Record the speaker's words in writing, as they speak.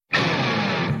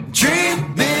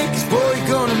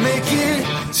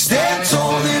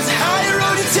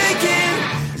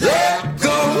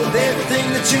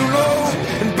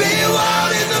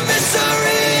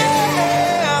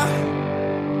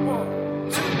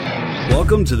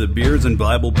Welcome to the Beers and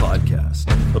Bible Podcast,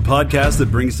 a podcast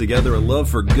that brings together a love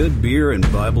for good beer and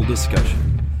Bible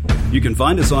discussion. You can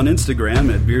find us on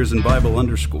Instagram at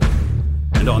beersandbible_,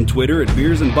 and on Twitter at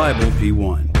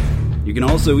beersandbiblepone. You can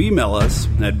also email us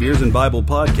at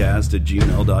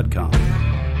beersandbiblepodcast@gmail.com.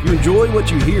 If you enjoy what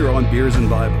you hear on Beers and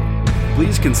Bible,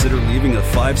 please consider leaving a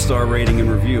 5-star rating and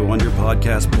review on your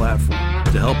podcast platform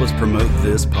to help us promote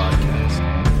this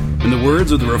podcast. In the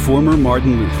words of the reformer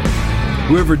Martin Luther,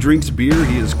 whoever drinks beer,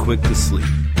 he is quick to sleep.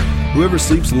 Whoever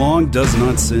sleeps long does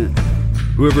not sin.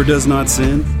 Whoever does not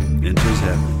sin enters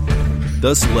heaven.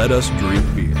 Thus let us drink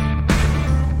beer.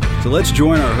 So let's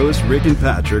join our hosts Rick and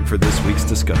Patrick for this week's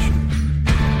discussion.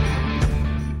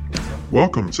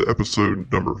 Welcome to episode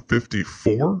number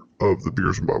 54 of the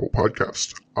Beers and Bible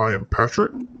Podcast. I am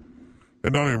Patrick.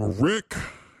 And I am Rick,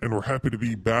 and we're happy to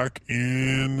be back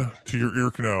in to your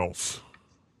ear canals.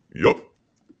 Yup.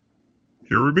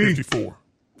 Here we be. 54.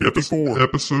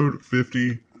 Episode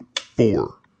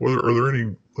 54. Are there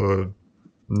any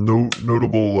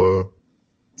notable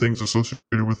things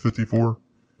associated with 54?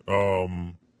 I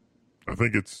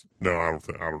think it's... No, I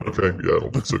don't know. Okay, yeah, I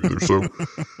don't think so either. So,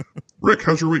 Rick,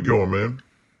 how's your week going, man?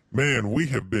 Man, we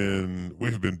have been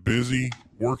busy.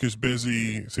 Work is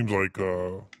busy. It seems like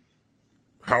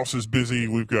house is busy.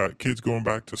 We've got kids going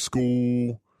back to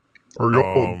school. Are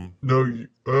y'all...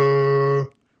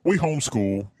 We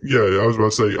homeschool. Yeah, I was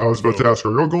about to ask,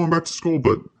 are y'all going back to school?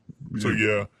 But So we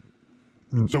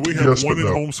have one in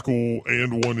homeschool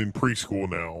and one in preschool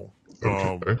now.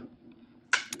 Okay.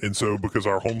 And so because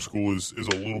our homeschool is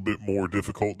a little bit more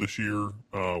difficult this year,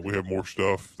 we have more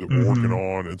stuff that we're working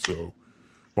on. And so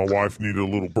my wife needed a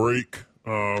little break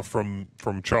from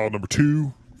child number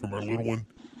 2, from our little one.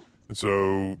 And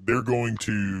so they're going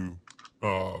to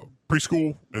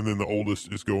preschool, and then the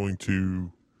oldest is going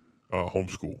to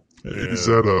homeschool. Is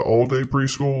that an all-day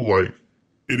preschool? Like,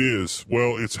 it is.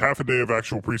 Well, it's half a day of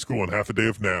actual preschool and half a day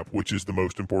of nap, which is the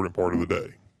most important part of the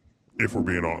day, if we're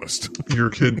being honest. Your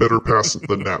kid better pass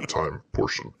the nap time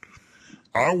portion.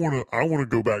 I want to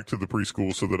go back to the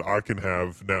preschool so that I can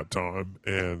have nap time,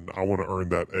 and I want to earn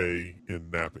that A in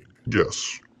napping.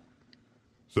 Yes.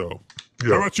 So, yeah.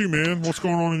 How about you, man? What's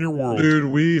going on in your world?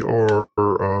 Dude, we are,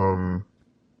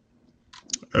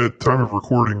 at time of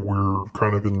recording, we're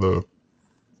kind of in the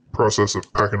process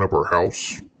of packing up our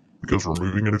house because we're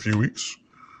moving in a few weeks.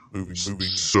 Moving.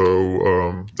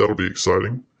 So, that'll be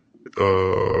exciting.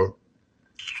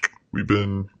 We've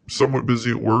been somewhat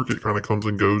busy at work. It kind of comes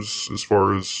and goes as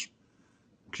far as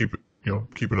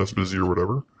keeping us busy or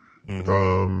whatever.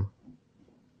 Mm-hmm.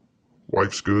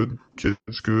 Wife's good.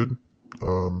 Kid's good.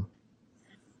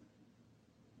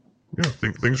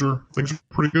 Things are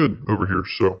pretty good over here.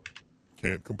 So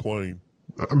can't complain.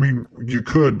 I mean, you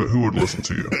could, but who would listen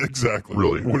to you? Exactly.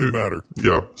 Really, would it matter?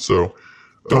 Yeah. So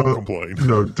don't complain.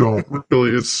 No, don't.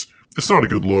 Really, it's not a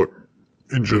good look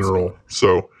in general.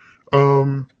 So,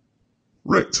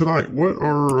 Rick, tonight, what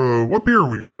beer are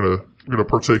we gonna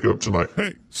partake of tonight?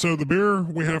 Hey, so the beer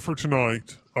we have for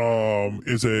tonight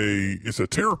is a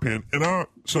Terrapin, and I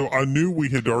knew we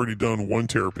had already done one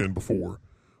Terrapin before,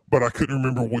 but I couldn't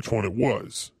remember which one it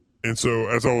was. And so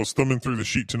as I was thumbing through the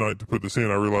sheet tonight to put this in,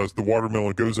 I realized the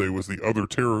Watermelon Gose was the other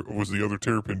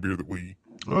Terrapin beer that we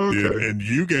did, and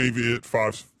you gave it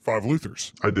five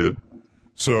Luthers. I did.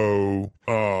 So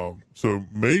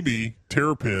maybe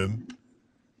Terrapin,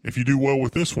 if you do well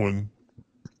with this one,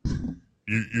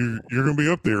 you're going to be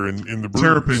up there in the brews.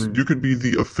 Terrapin, you could be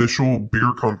the official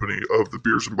beer company of the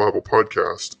Beers and Bible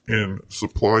Podcast and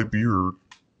supply beer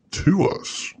to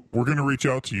us. We're going to reach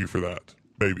out to you for that.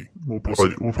 Maybe. We'll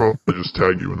probably just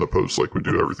tag you in the post like we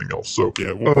do everything else. So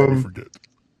yeah, we'll probably forget.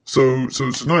 So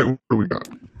tonight, what do we got?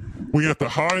 We got the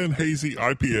High and Hazy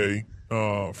IPA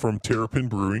from Terrapin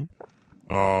Brewing.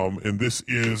 And this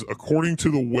is, according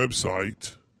to the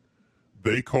website,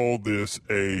 they call this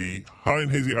a High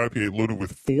and Hazy IPA loaded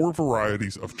with 4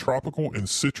 varieties of tropical and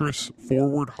citrus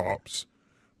forward hops.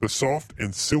 The soft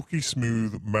and silky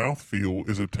smooth mouthfeel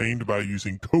is obtained by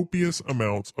using copious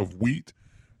amounts of wheat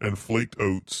and flaked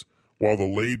oats, while the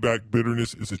laid-back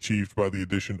bitterness is achieved by the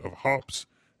addition of hops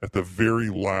at the very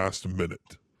last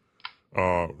minute.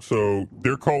 So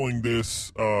they're calling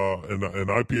this an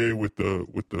IPA with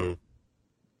the.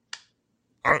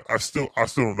 I still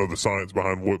don't know the science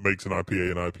behind what makes an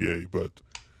IPA an IPA, but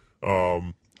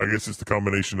I guess it's the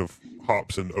combination of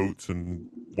hops and oats and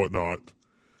whatnot.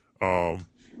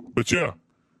 But yeah,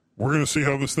 we're gonna see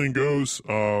how this thing goes.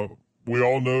 We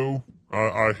all know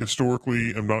I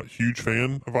historically am not a huge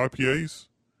fan of IPAs.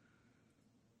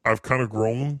 I've kind of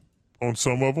grown on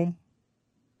some of them.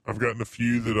 I've gotten a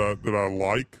few that I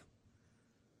like,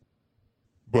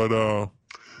 But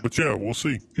yeah, we'll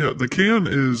see. Yeah, the can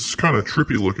is kind of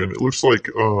trippy looking. It looks like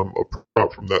a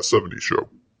prop from that 70s show.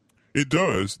 It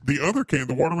does. The other can,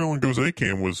 the Watermelon Gose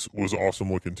can, was awesome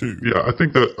looking too. Yeah, I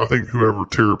think whoever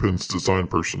Terrapin's design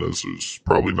person is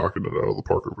probably knocking it out of the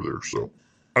park over there. So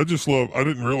I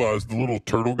didn't realize the little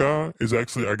turtle guy is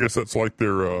actually, I guess that's like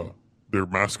their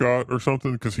mascot or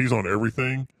something, because he's on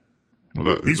everything.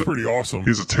 He's pretty awesome.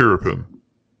 He's a Terrapin.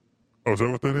 Oh, is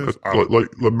that what that is?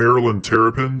 Like the Maryland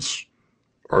Terrapins.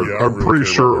 I'm pretty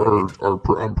sure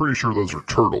those are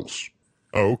turtles.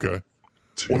 Oh, okay.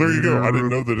 Well, there you go. I didn't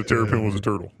know that a terrapin was a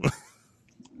turtle.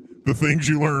 The things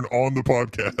you learn on the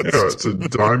podcast. Yeah, it's a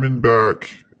diamondback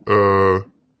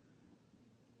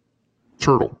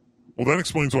turtle. Well, that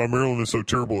explains why Maryland is so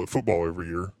terrible at football every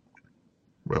year.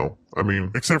 Well, I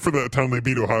mean, except for that time they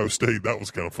beat Ohio State, that was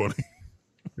kind of funny.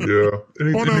 Yeah. They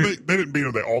didn't beat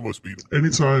them. They almost beat them.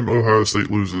 Anytime Ohio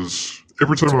State loses,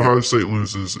 every time Ohio State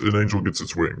loses, an angel gets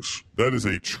its wings. That is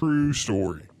a true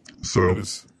story. So that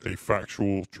is a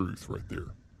factual truth right there.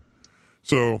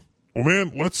 So, well,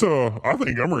 man, let's. I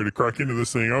think I'm ready to crack into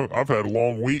this thing. I've had a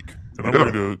long week, and I'm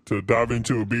ready to dive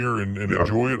into a beer and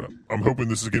enjoy it. I'm hoping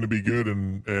this is going to be good,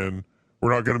 and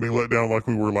we're not going to be let down like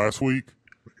we were last week.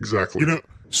 Exactly.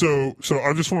 So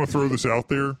I just want to throw this out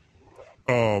there.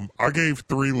 I gave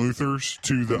 3 Luthers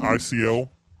to the ICL,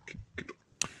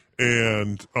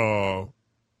 and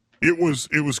it was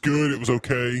good. It was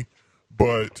okay,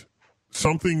 but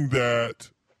something that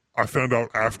I found out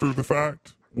after the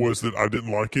fact was that I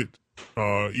didn't like it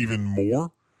even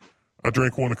more. I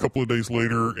drank one a couple of days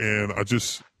later, and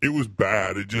it was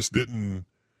bad. It didn't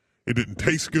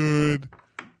taste good.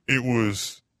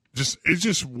 It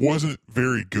just wasn't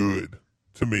very good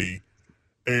to me.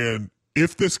 And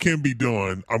if this can be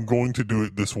done, I'm going to do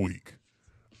it this week.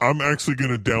 I'm actually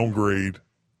going to downgrade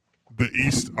the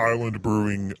East Island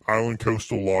Brewing Island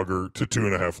Coastal Lager to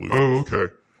 2.5 liters. Oh,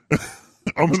 okay.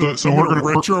 I'm going to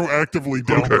retroactively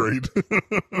downgrade.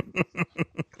 Okay.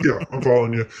 Yeah, I'm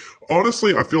following you.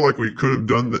 Honestly, I feel like we could have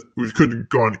done that. We could have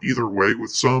gone either way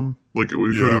with some. Like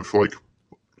we could have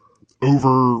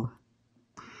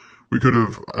We could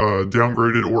have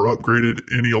downgraded or upgraded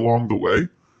any along the way.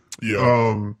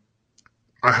 Yeah.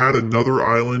 I had another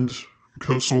Island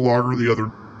Coastal Lager the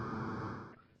other,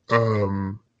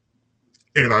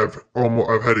 and I've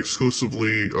had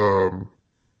exclusively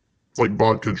like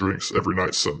vodka drinks every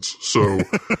night since. So,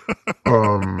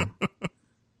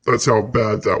 that's how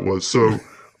bad that was. So,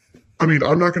 I mean,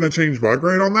 I'm not going to change my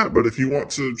grade on that, but if you want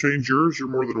to change yours, you're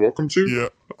more than welcome to. Yeah,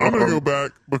 I'm going to go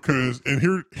back because, and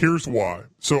here's why.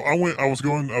 So I was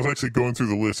actually going through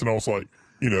the list, and I was like,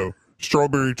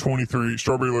 Strawberry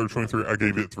Letter 23, I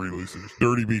gave it 3 Luthers.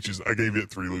 Dirty Beaches, I gave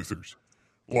it 3 Luthers.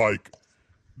 Like,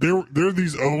 there are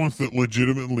these other ones that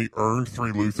legitimately earned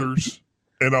 3 Luthers,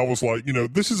 and I was like,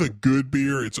 this is a good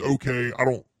beer. It's okay.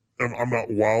 I'm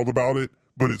not wild about it,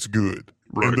 but it's good.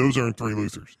 Right. And those earned 3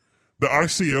 Luthers. The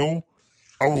ICL,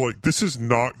 I was like, this is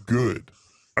not good.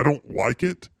 I don't like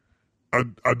it. I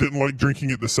didn't like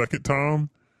drinking it the second time.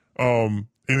 And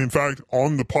in fact,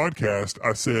 on the podcast,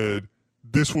 I said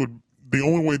the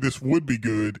only way this would be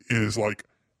good is like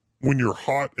when you're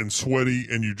hot and sweaty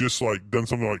and you just like done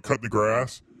something like cut the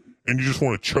grass and you just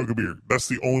want to chug a beer. That's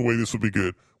the only way this would be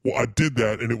good. Well, I did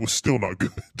that and it was still not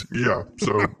good. Yeah.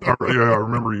 So I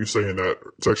remember you saying that,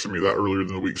 texting me that earlier in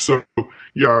the week. So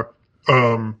yeah,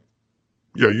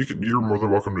 you're more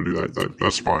than welcome to do that.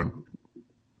 That's fine.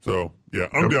 So yeah,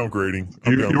 I'm downgrading.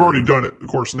 You've already done it. Of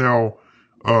course, now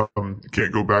you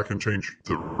can't go back and change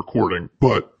the recording,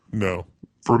 but no.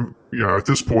 At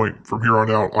this point, from here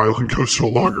on out, Island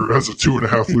Coastal Lager has a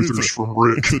 2.5 liters from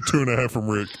Rick. It's a 2.5 from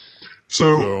Rick.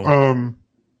 So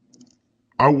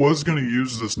I was going to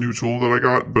use this new tool that I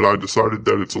got, but I decided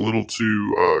that it's a little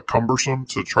too cumbersome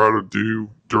to try to do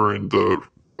during the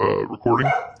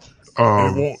recording.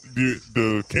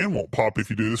 The can won't pop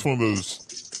if you do. It's one of those.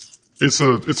 It's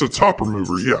a top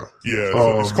remover, yeah.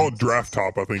 Yeah, it's called Draft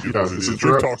Top, I think. We've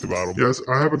talked about them. Yes,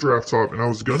 I have a Draft Top, and I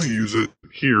was going to use it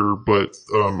here, but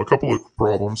a couple of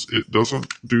problems. It doesn't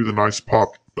do the nice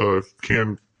pop,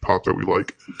 can pop that we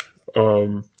like.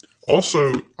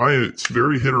 Also, it's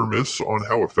very hit or miss on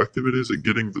how effective it is at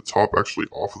getting the top actually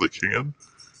off of the can.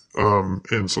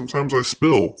 And sometimes I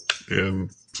spill, and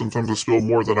sometimes I spill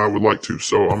more than I would like to.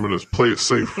 So I'm going to play it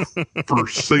safe for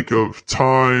sake of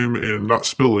time and not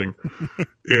spilling.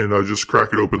 And I just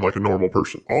crack it open like a normal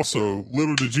person. Also,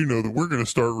 little did you know that we're going to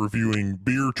start reviewing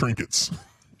beer trinkets.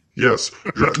 Yes.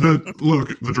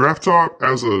 The Draft Top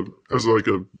as an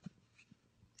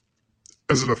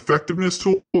effectiveness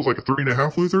tool is like a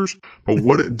 3.5 Luthers, but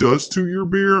what it does to your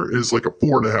beer is like a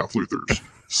 4.5 Luthers.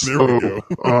 There we go.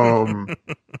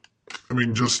 I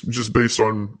mean, just based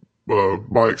on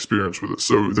my experience with it.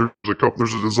 So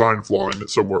there's a design flaw in it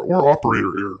somewhere, or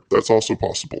operator error. That's also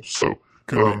possible. So,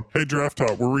 Hey, Draft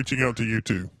Top, we're reaching out to you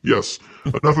too. yes.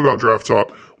 Enough about Draft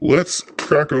Top. Let's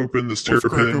crack open this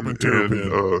Terrapin and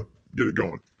get it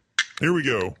going. Here we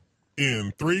go.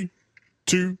 In 3,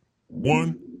 2,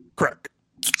 1, crack.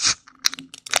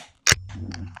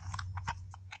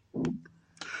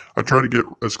 I try to get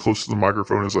as close to the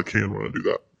microphone as I can when I do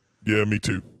that. Yeah, me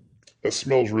too. That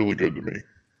smells really good to me.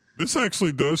 This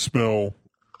actually does smell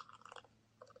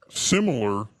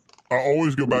similar. I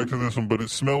always go back to this one, but it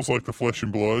smells like the Flesh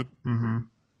and Blood. Mm-hmm.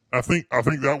 I think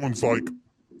that one's like,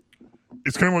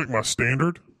 it's kind of like my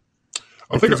standard,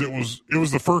 because it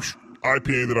was the first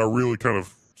IPA that I really kind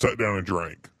of sat down and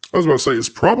drank. I was about to say, it's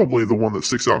probably the one that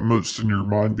sticks out most in your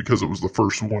mind because it was the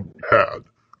first one you had,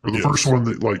 or the first one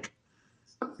that like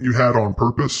you had on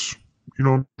purpose. You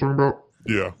know what I'm talking about?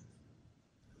 Yeah.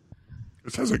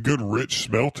 This has a good rich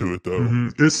smell to it, though. Mm-hmm.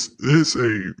 It's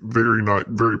a very nice,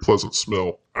 very pleasant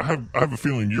smell. I have a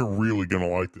feeling you're really gonna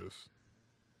like this.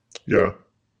 Yeah.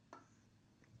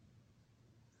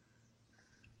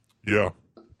 Yeah.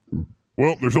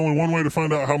 Well, there's only one way to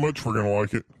find out how much we're gonna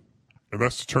like it, and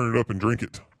that's to turn it up and drink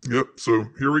it. Yep. So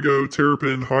here we go.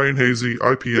 Terrapin High and Hazy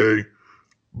IPA,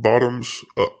 bottoms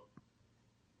up.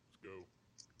 Let's go.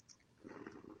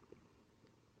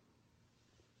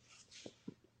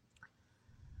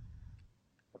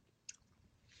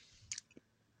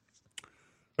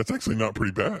 That's actually not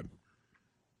pretty bad.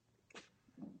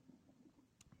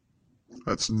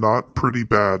 That's not pretty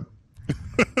bad.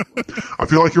 I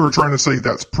feel like you were trying to say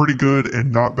that's pretty good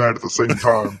and not bad at the same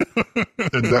time.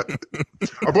 And that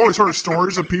I've always heard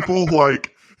stories of people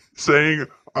like saying,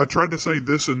 I tried to say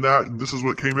this and that, and this is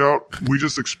what came out. We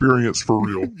just experienced for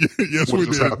real. Yes, what we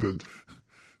just did. happened.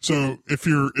 So if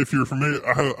you're familiar,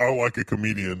 I like a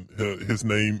comedian. His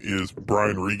name is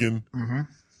Brian Regan,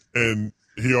 and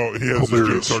he has this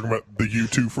joke talking about the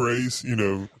U2 phrase. You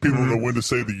know, people don't know when to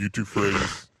say the U2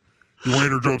 phrase. Your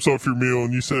waiter drops off your meal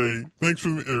and you say, thanks for,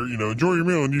 or, you know, enjoy your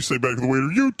meal, and you say back to the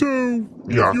waiter, you too.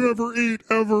 Yeah. If you ever eat,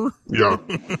 ever. Yeah.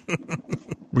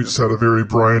 We just had a very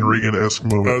Brian Regan-esque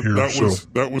moment here.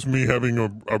 That was me having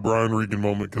a Brian Regan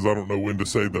moment because I don't know when to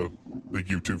say the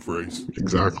U2 phrase.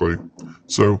 Exactly.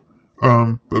 So,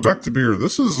 but back to beer.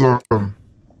 This is, I'm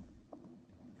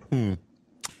going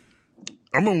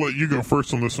to let you go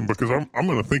first on this one because I'm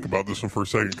going to think about this one for a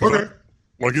second. Okay.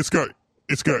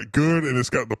 It's got good and it's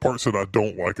got the parts that I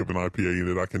don't like of an IPA in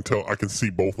it. I can see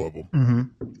both of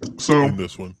them So, in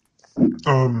this one.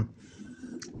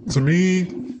 to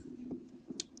me,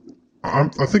 I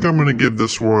think I'm going to give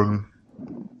this one,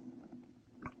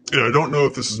 and I don't know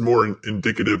if this is more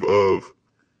indicative of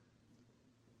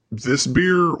this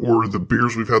beer or the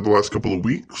beers we've had the last couple of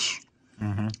weeks,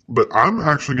 but I'm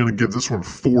actually going to give this one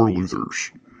 4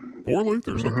 Luthers. 4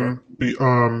 Luthers,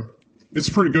 okay. It's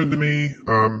pretty good to me.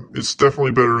 It's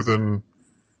definitely better than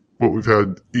what we've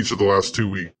had each of the last 2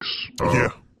 weeks. Yeah.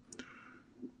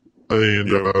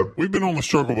 And we've been on the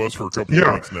struggle bus for a couple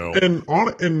of weeks now.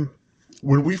 And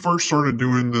when we first started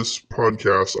doing this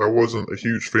podcast, I wasn't a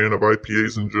huge fan of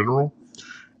IPAs in general,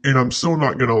 and I'm still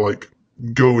not gonna like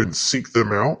go and seek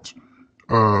them out.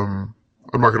 I'm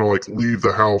not gonna like leave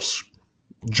the house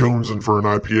jonesing for an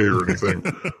IPA or anything.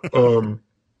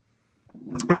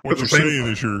 What you're saying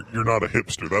is you're not a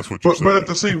hipster. That's what you're saying. But at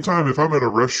the same time, if I'm at a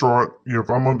restaurant, you know, if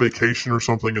I'm on vacation or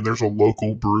something and there's a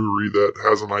local brewery that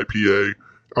has an IPA,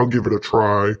 I'll give it a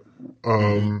try.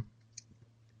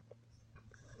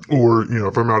 Or, you know,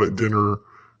 if I'm out at dinner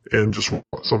and just want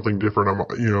something different,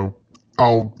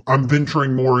 I'm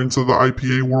venturing more into the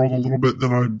IPA world a little bit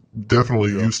than I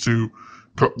definitely used to.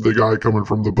 The guy coming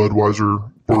from the Budweiser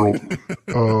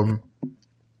world.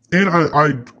 And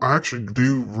I actually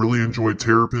do really enjoy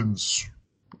Terrapin's,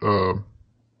 a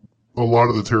lot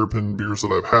of the Terrapin beers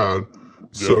that I've had.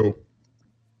 So,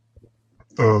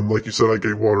 like you said, I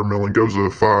gave Watermelon Goza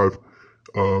a 5.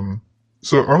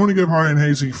 So I'm going to give High and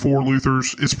Hazy 4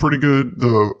 Luthers. It's pretty good.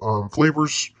 The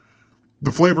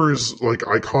flavor is like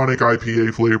iconic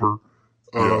IPA flavor.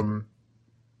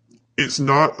 It's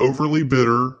not overly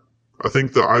bitter. I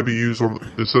think the IBUs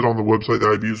it said on the website the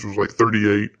IBUs was like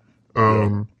 38.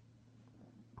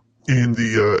 And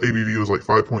the ABV was like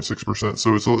 5.6%.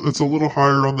 So it's a little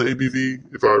higher on the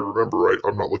ABV, if I remember right.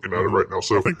 I'm not looking at it right now.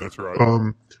 So I think that's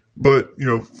right. But, you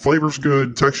know, flavor's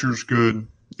good, texture's good.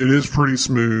 It is pretty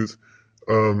smooth.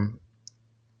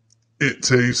 It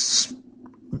tastes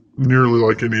nearly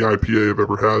like any IPA I've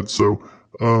ever had. So,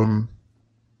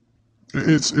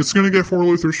 it's going to get 4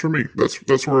 Luthers for me.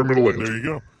 That's where I'm going to land. There you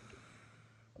go.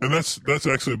 And that's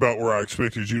actually about where I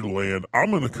expected you to land.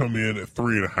 I'm going to come in at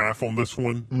 3.5 on this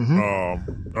one.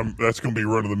 That's going to be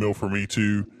run of the mill for me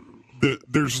too.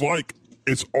 There's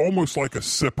it's almost like a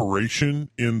separation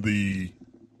in the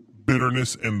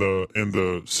bitterness and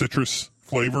the citrus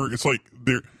flavor. It's like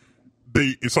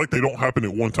it's like they don't happen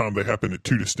at one time. They happen at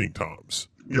two distinct times.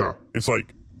 Yeah. It's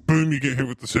like boom, you get hit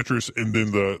with the citrus, and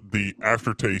then the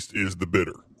aftertaste is the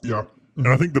bitter. Yeah. And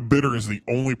I think the bitter is the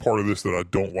only part of this that I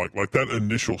don't like. Like that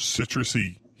initial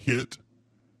citrusy hit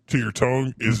to your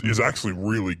tongue is actually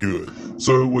really good.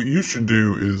 So what you should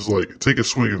do is take a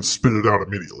swig and spit it out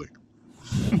immediately.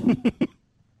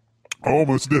 I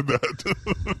almost did that.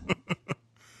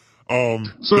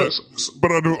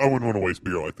 But I wouldn't want to waste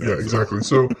beer like that. Yeah, exactly.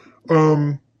 So,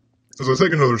 as I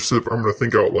take another sip, I'm going to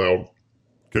think out loud.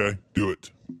 Okay, do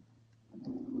it.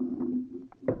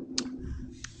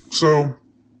 So,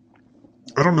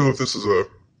 I don't know if this is a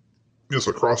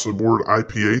across the board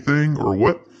IPA thing or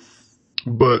what,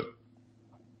 but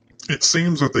it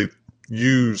seems that they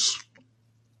use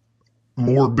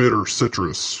more bitter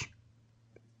citrus.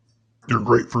 Your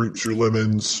grapefruits, your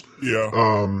lemons.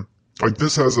 Yeah.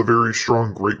 This has a very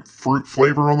strong grapefruit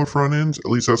flavor on the front end. At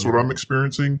least that's what I'm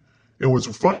experiencing. And what's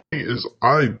funny is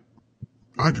I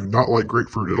do not like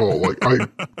grapefruit at all. I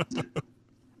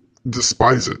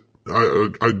despise it.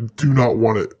 I do not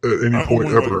want it at any point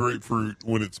only ever. Like grapefruit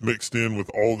when it's mixed in with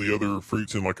all the other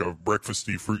fruits in like a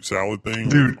breakfasty fruit salad thing.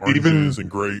 Dude, oranges and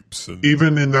grapes.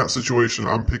 Even in that situation,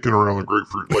 I'm picking around the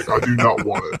grapefruit. I do not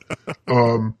want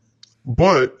it.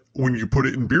 But when you put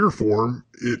it in beer form,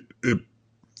 it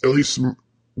at least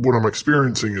what I'm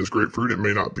experiencing is grapefruit. It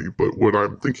may not be, but what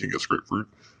I'm thinking is grapefruit.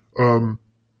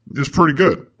 Is pretty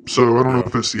good. So I don't know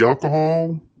if it's the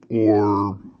alcohol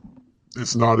or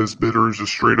it's not as bitter as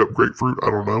just straight up grapefruit.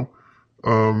 I don't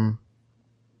know.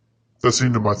 That's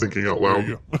into my thinking out loud. There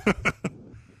you go.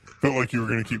 Felt like you were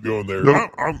going to keep going there.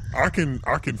 Nope. I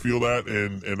can feel that,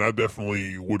 and I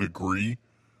definitely would agree.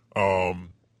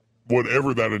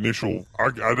 Whatever that initial, I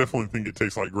definitely think it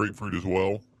tastes like grapefruit as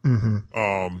well.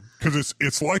 Because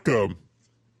it's like a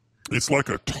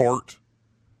tart.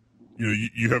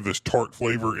 You have this tart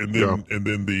flavor, and then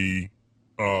the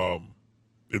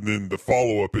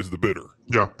follow up is the bitter.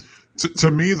 Yeah.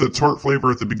 To me, the tart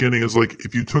flavor at the beginning is like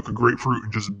if you took a grapefruit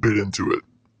and just bit into it,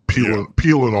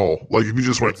 peel and all. Like if you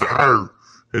just went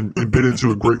and bit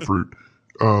into a grapefruit,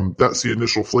 that's the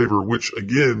initial flavor. Which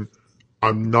again,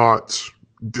 I'm not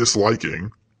disliking,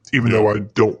 even though I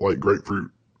don't like grapefruit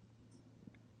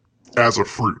as a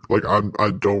fruit.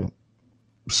 I don't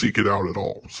seek it out at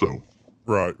all. So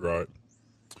right.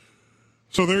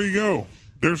 So there you go.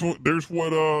 There's what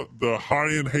the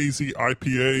high-end hazy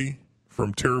IPA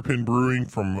from Terrapin Brewing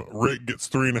from Rick gets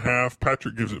 3.5.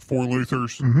 Patrick gives it 4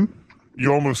 Luthers.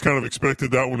 You almost kind of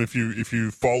expected that one if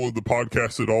you followed the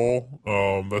podcast at all.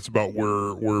 That's about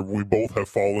where we both have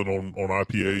fallen on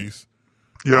IPAs.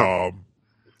 yeah.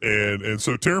 And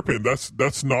so Terrapin,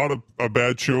 that's not a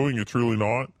bad showing. It's really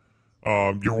not.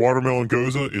 Your watermelon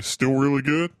goza is still really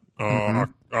good. I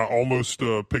almost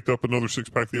picked up another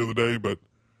 6-pack the other day, but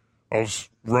I was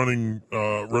running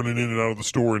in and out of the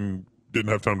store and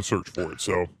didn't have time to search for it.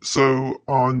 So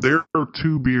on their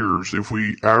 2 beers, if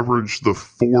we average the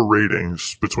 4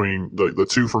 ratings between the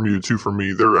 2 from you, 2 from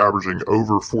me, they're averaging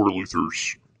over 4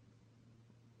 Luthers.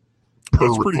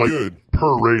 That's pretty good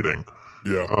per rating.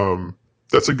 Yeah.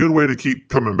 That's a good way to keep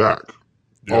coming back.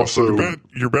 Yeah. Also,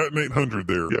 you're batting 800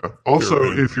 there. Yeah. Also,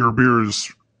 if your beer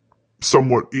is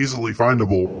somewhat easily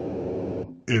findable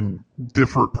in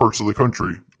different parts of the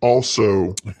country,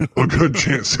 also a good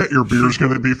chance that your beer is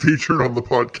going to be featured on the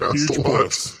podcast. Huge a lot.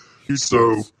 plus. Huge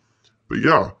plus. But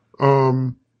yeah,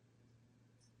 nope,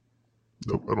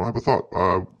 I don't have a thought.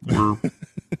 We're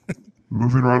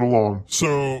moving right along.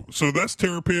 So that's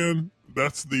Terrapin.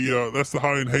 That's the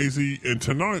high and hazy. And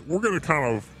tonight we're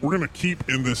gonna keep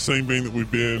in this same vein that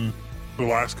we've been the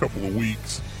last couple of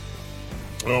weeks.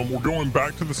 We're going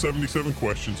back to the 77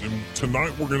 questions, and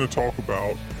tonight we're going to talk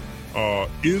about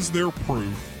is there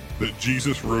proof that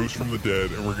Jesus rose from the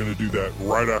dead, and we're going to do that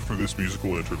right after this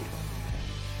musical interlude.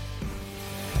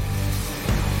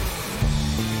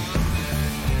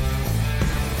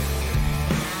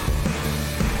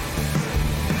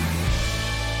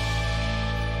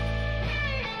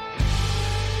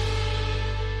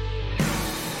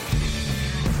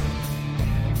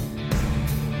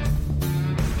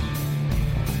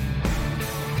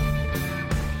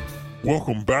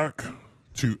 Welcome back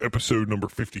to episode number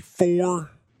 54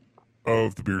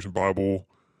 of the Beers and Bible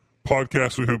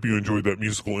podcast. We hope you enjoyed that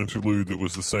musical interlude that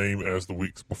was the same as the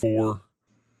weeks before.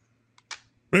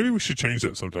 Maybe we should change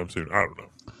that sometime soon. I don't know.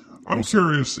 I'm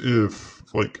curious if,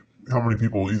 like, how many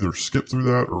people either skip through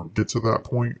that or get to that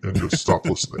point and just stop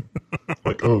listening.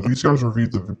 Like, oh, these guys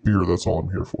reviewed the beer, that's all I'm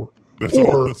here for. That's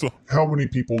all. How many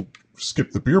people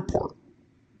skip the beer part?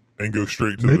 And go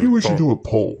straight to Maybe we should do a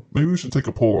poll. Maybe we should take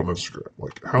a poll on Instagram.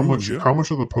 Like, how much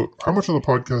of the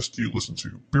podcast do you listen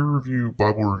to? Beer review,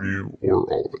 Bible review,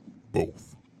 or all of it?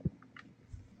 Both.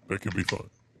 That could be fun.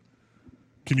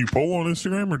 Can you poll on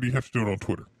Instagram, or do you have to do it on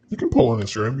Twitter? You can poll on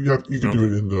Instagram. You can do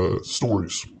it in the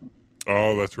stories.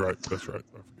 Oh, that's right. I forget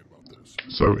about this.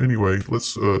 So anyway,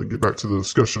 let's get back to the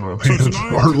discussion on hand.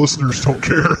 Our listeners don't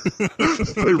care.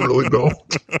 They really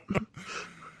don't.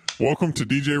 Welcome to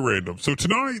DJ Random. So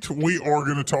tonight we are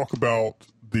going to talk about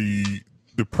the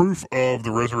proof of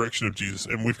the resurrection of Jesus,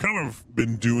 and we've kind of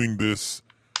been doing this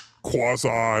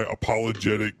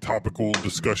quasi-apologetic topical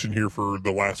discussion here for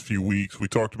the last few weeks. We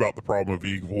talked about the problem of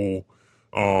evil.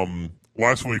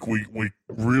 Last week we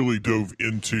really dove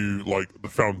into like the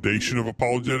foundation of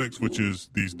apologetics, which is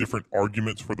these different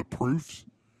arguments for the proofs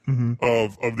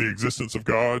of the existence of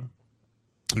God.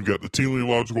 You've got the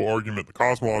teleological argument, the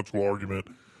cosmological argument,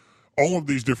 all of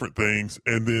these different things.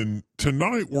 And then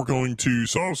tonight we're going to,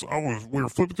 we were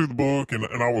flipping through the book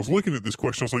and I was looking at this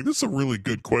question. I was like, this is a really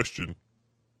good question.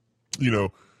 You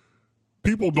know,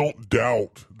 people don't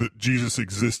doubt that Jesus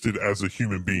existed as a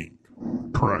human being.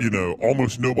 Correct. You know,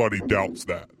 almost nobody doubts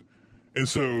that. And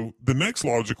so the next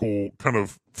logical kind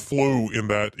of flow in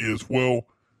that is, well,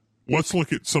 let's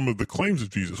look at some of the claims of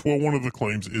Jesus. Well, one of the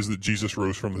claims is that Jesus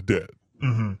rose from the dead.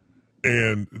 Mm-hmm.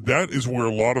 And that is where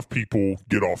a lot of people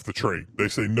get off the train. They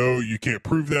say, no, you can't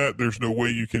prove that. There's no way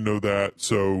you can know that.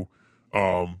 So,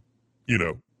 you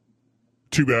know,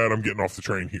 too bad, I'm getting off the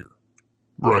train here.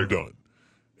 Right. I'm done.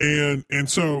 And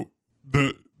so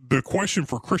the question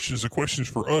for Christians, the question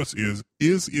for us is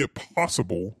it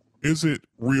possible, is it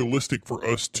realistic for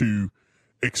us to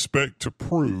expect to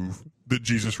prove that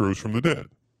Jesus rose from the dead?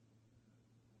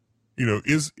 You know,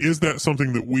 is that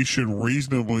something that we should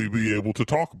reasonably be able to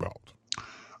talk about?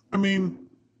 I mean,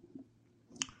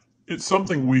 it's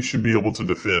something we should be able to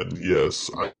defend, yes.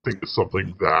 I think it's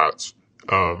something that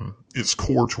is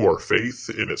core to our faith,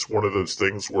 and it's one of those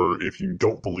things where if you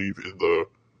don't believe in the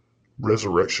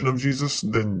resurrection of Jesus,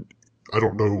 then I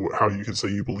don't know how you can say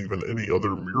you believe in any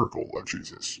other miracle of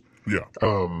Jesus. Yeah.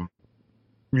 You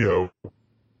know,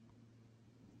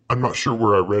 I'm not sure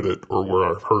where I read it or where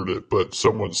I've heard it, but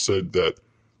someone said that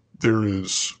there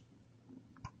is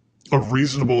a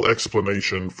reasonable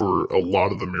explanation for a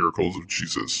lot of the miracles of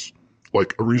Jesus,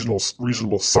 like a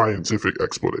reasonable scientific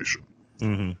explanation.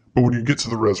 Mm-hmm. But when you get to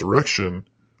the resurrection,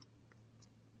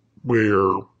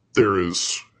 where there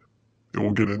is, and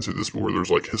we'll get into this more,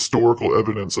 there's like historical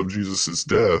evidence of Jesus'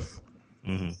 death,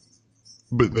 mm-hmm.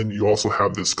 but then you also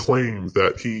have this claim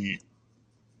that he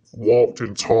walked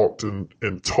and talked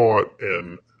and taught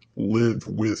and lived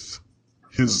with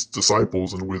his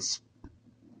disciples and with,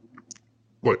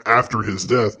 like, after his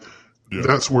death. Yeah.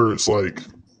 That's where it's like,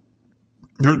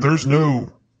 there's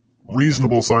no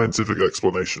reasonable scientific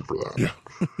explanation for that. Yeah.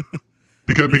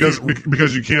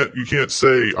 because you can't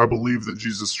say, I believe that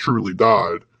Jesus truly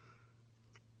died,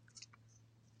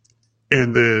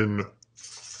 and then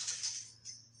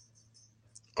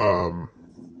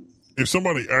if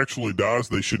somebody actually dies,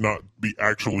 they should not be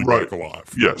actually back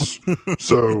alive. Yes.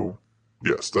 So,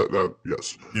 yes,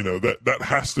 yes. You know, that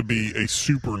has to be a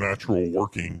supernatural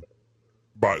working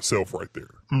by itself right there.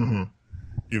 Mm-hmm.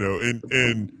 You know,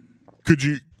 and could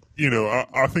you, you know,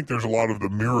 I think there's a lot of the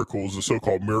miracles, the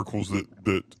so-called miracles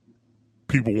that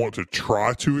people want to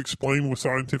try to explain with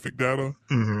scientific data.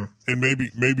 Mm-hmm. And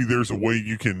maybe there's a way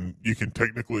you can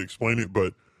technically explain it,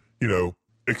 but, you know,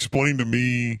 explain to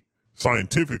me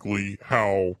scientifically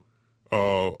how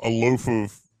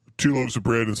two loaves of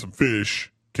bread and some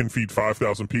fish can feed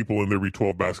 5,000 people and there be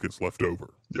 12 baskets left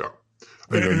over. Yeah.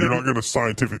 You're not going to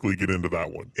scientifically get into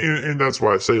that one. And that's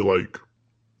why I say, like,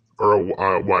 or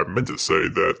why I meant to say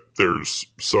that there's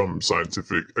some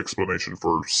scientific explanation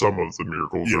for some of the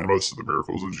miracles or most of the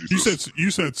miracles of Jesus.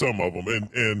 You said some of them,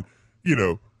 and you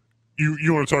know,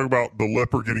 you want to talk about the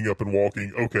leper getting up and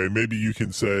walking. Okay, maybe you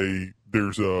can say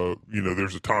there's a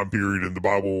time period and the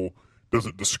Bible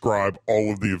doesn't describe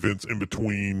all of the events in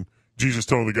between Jesus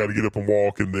telling the guy to get up and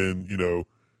walk, and then, you know,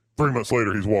 3 months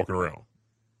later he's walking around.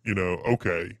 You know,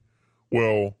 okay,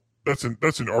 well, that's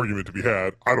an argument to be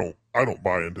had. I don't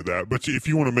buy into that. But if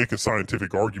you want to make a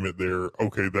scientific argument there,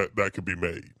 okay, that could be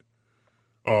made.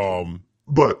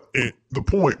 But the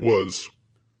point was,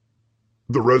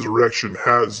 the resurrection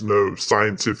has no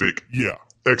scientific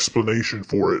explanation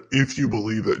for it if you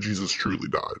believe that Jesus truly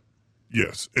died.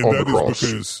 Yes, and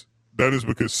that is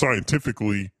because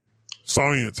scientifically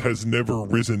science has never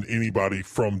risen anybody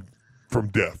from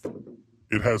death.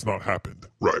 It has not happened.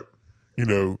 Right. You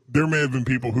know, there may have been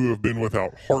people who have been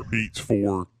without heartbeats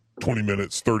for 20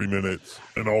 minutes, 30 minutes,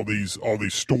 and all these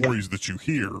stories that you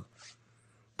hear,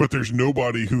 but there's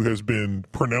nobody who has been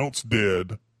pronounced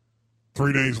dead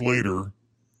 3 days later,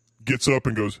 gets up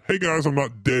and goes, "Hey guys, I'm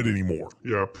not dead anymore."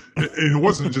 Yeah. And it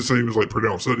wasn't just that he was like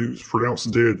pronounced dead, he was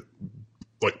pronounced dead,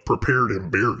 like prepared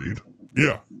and buried.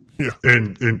 Yeah. Yeah.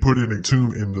 And put in a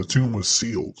tomb, and the tomb was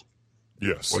sealed.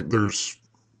 Yes. Like there's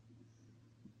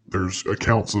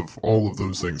accounts of all of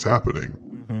those things happening.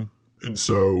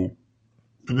 Mm-hmm.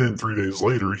 And then 3 days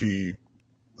later, he's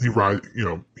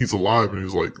alive, and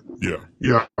he's like,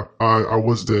 yeah, I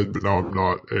was dead, but now I'm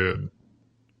not, and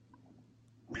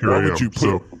here why I am. Would you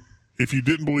put, if you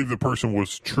didn't believe the person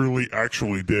was truly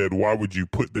actually dead, why would you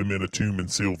put them in a tomb and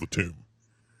seal the tomb?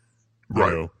 You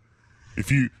right. know,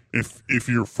 if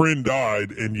your friend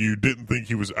died and you didn't think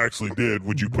he was actually dead,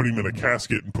 would you put him in a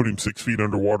casket and put him 6 feet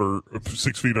underwater,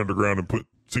 6 feet underground, and put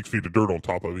 6 feet of dirt on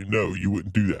top of him? No, you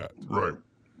wouldn't do that. Right.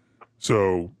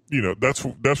 So, you know, that's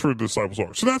where the disciples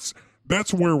are. So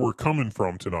that's where we're coming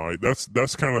from tonight. That's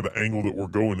kind of the angle that we're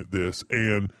going at this.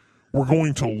 And we're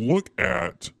going to look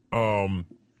at, in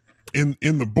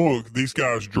the book, these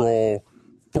guys draw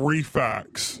 3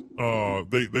 facts.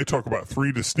 They talk about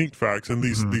 3 distinct facts, and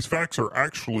these facts are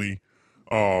actually,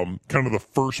 kind of the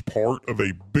first part of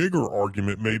a bigger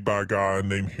argument made by a guy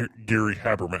named Gary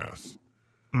Habermas.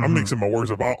 I'm mixing my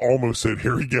words up. I almost said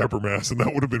Harry Habermas, and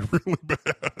that would have been really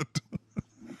bad,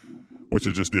 which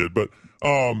I just did. But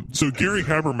so Gary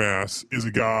Habermas is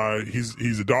a guy.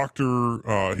 He's a doctor.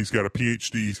 He's got a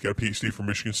PhD. He's got a PhD from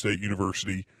Michigan State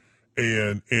University,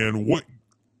 and what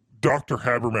Dr.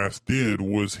 Habermas did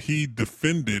was he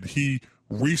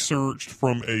researched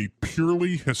from a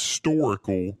purely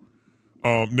historical.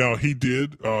 Now he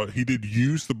did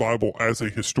use the Bible as a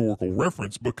historical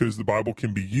reference, because the Bible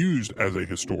can be used as a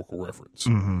historical reference.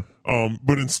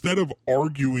 But instead of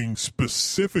arguing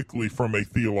specifically from a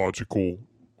theological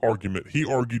argument, he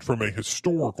argued from a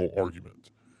historical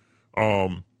argument.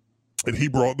 And he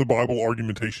brought the Bible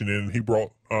argumentation in, and he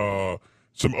brought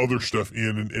some other stuff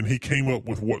in, and he came up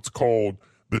with what's called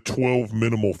the 12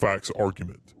 minimal facts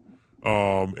argument.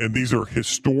 And these are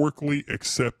historically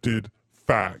accepted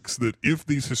facts, that if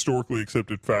these historically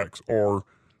accepted facts are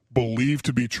believed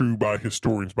to be true by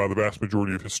historians, by the vast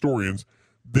majority of historians,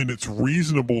 then it's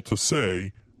reasonable to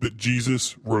say that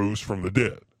Jesus rose from the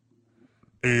dead.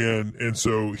 And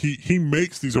so he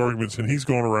makes these arguments, and he's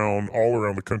gone around all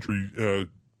around the country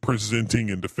presenting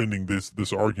and defending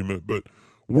this argument. But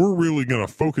we're really going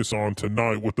to focus on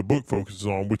tonight what the book focuses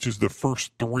on, which is the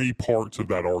first 3 parts of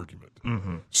that argument.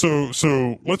 So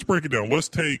let's break it down. Let's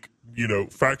take,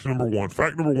 fact number 1.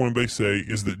 Fact number 1, they say,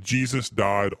 is that Jesus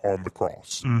died on the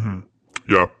cross.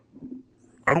 Yeah.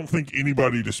 I don't think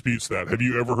anybody disputes that. Have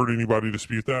you ever heard anybody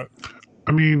dispute that?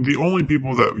 I mean, the only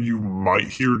people that you might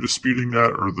hear disputing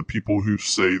that are the people who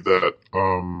say that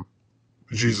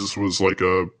Jesus was like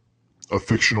a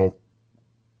fictional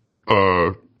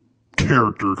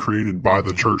character created by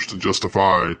the church to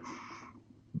justify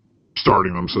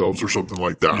starting themselves or something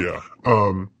like that. Yeah.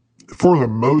 For the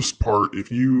most part,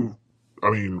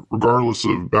 regardless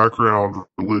of background,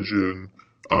 religion,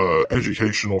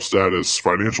 educational status,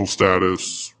 financial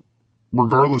status,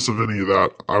 regardless of any of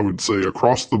that, I would say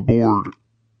across the board,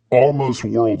 almost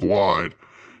worldwide,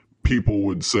 people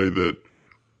would say that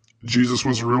Jesus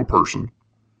was a real person.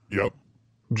 Yep.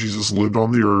 Jesus lived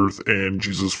on the earth, and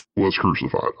Jesus was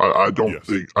crucified. I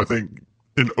think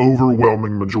an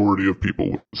overwhelming majority of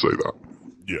people would say that.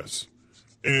 Yes.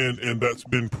 And that's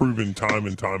been proven time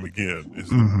and time again, is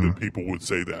that people would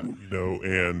say that,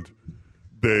 and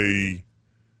they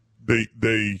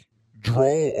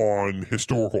draw on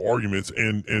historical arguments,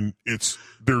 and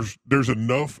there's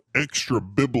enough extra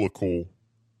biblical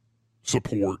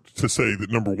support to say that,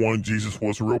 number 1, Jesus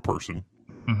was a real person.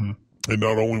 And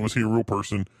not only was he a real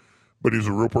person, but he was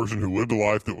a real person who lived a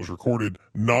life that was recorded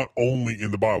not only in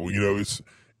the Bible. It's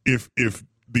if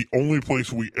the only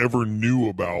place we ever knew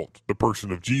about the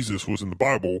person of Jesus was in the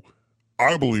Bible,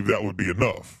 I believe that would be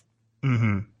enough.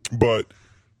 But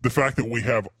the fact that we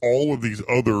have all of these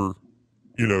other,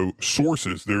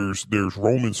 sources, there's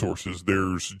Roman sources,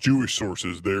 there's Jewish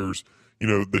sources, there's,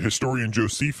 the historian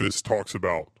Josephus talks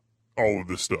about all of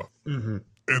this stuff. And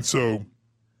so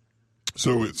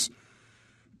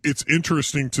it's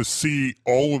interesting to see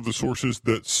all of the sources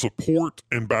that support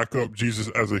and back up Jesus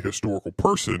as a historical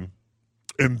person,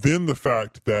 and then the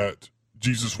fact that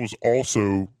Jesus was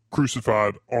also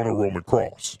crucified on a Roman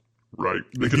cross. Right.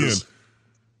 Again,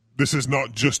 this is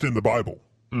not just in the Bible.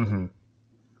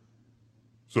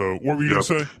 So what were you going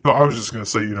to say? No, I was just going to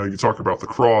say, you talk about the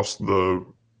cross. The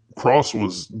cross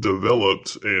was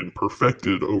developed and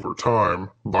perfected over time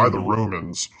by the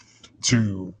Romans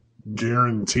to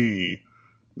guarantee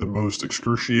the most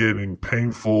excruciating,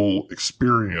 painful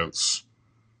experience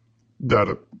that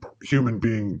a human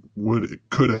being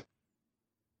could have.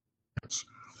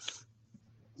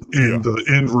 And the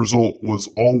end result was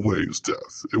always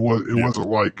death. It wasn't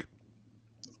like,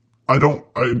 I do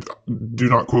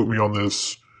not quote me on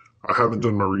this. I haven't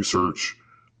done my research,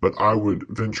 but I would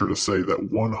venture to say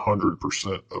that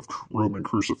 100% of Roman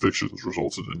crucifixions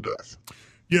resulted in death.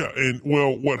 Yeah, and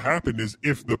well, what happened is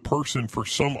if the person, for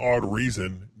some odd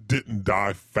reason, didn't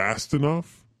die fast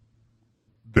enough,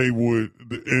 they would,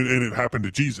 and it happened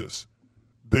to Jesus,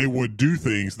 they would do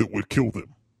things that would kill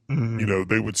them. Mm-hmm.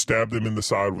 They would stab them in the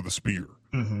side with a spear.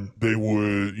 Mm-hmm.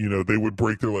 They would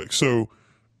break their legs. So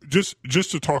just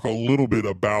to talk a little bit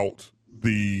about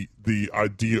the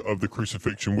idea of the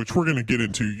crucifixion, which we're going to get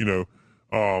into,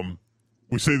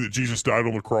 we say that Jesus died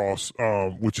on the cross,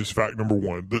 which is fact number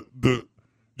one.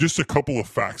 Just a couple of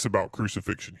facts about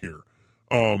crucifixion here.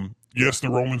 Yes, the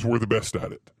Romans were the best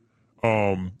at it.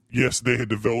 Yes, they had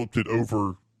developed it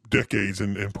over decades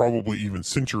and probably even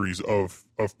centuries of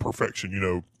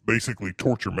perfection, basically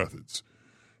torture methods.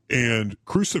 And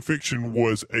crucifixion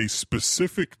was a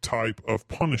specific type of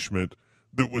punishment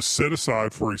that was set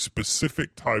aside for a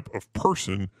specific type of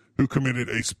person who committed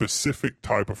a specific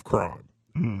type of crime.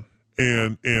 Mm.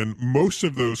 And most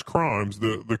of those crimes,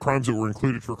 the crimes that were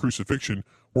included for crucifixion,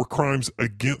 were crimes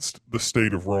against the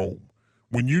state of Rome.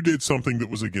 When you did something that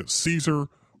was against Caesar,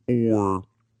 or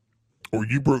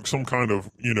you broke some kind of,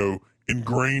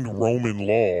 ingrained Roman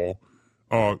law,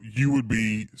 you would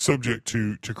be subject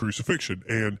to crucifixion.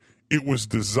 And it was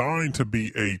designed to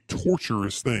be a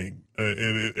torturous thing,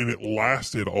 and it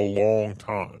lasted a long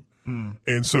time. Mm.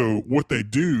 And so what they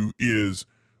do is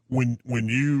when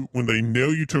they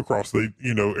nail you to a cross, they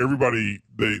everybody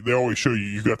they always show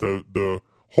you got the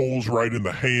holes right in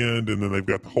the hand, and then they've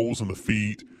got the holes in the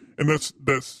feet, and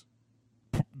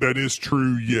that is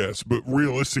true, yes, but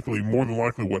realistically, more than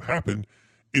likely what happened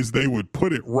is they would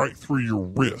put it right through your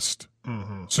wrist.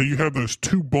 Mm-hmm. So you have those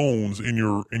two bones in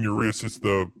your wrist. It's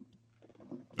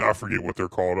I forget what they're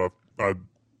called.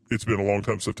 It's been a long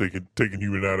time since I've taken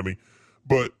human anatomy,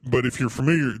 but if you're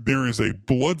familiar, there is a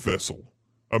blood vessel,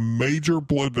 a major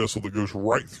blood vessel that goes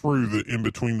right through in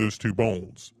between those two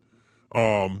bones.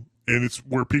 And it's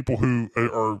where people who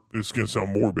it's going to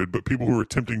sound morbid, but people who are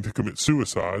attempting to commit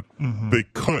suicide, mm-hmm. they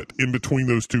cut in between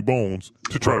those two bones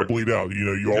to try to bleed out.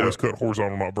 You always cut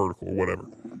horizontal, not vertical, or whatever,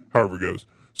 however it goes.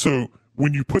 So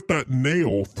when you put that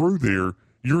nail through there,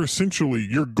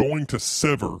 you're going to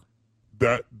sever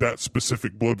that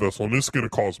specific blood vessel, and this is going to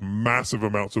cause massive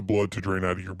amounts of blood to drain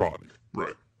out of your body.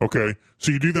 Right. Okay?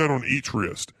 So you do that on each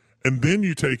wrist, and then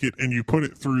you take it and you put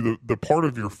it through the part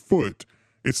of your foot.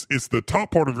 It's the top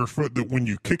part of your foot that when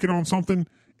you kick it on something,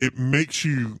 it makes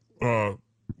you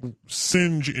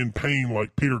singe in pain,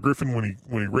 like Peter Griffin when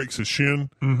he rakes his shin,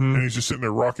 mm-hmm. and he's just sitting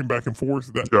there rocking back and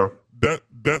forth.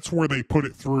 That's where they put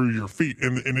it through your feet,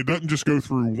 and it doesn't just go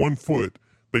through one foot.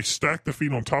 They stack the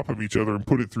feet on top of each other and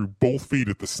put it through both feet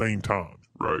at the same time.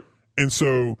 Right. And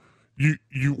so you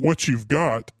what you've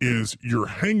got is you're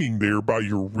hanging there by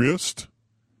your wrist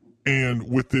and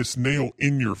with this nail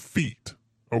in your feet.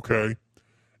 Okay.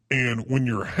 And when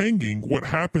you're hanging, what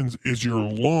happens is your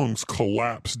lungs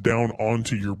collapse down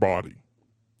onto your body.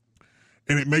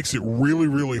 And it makes it really,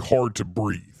 really hard to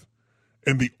breathe.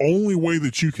 And the only way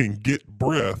that you can get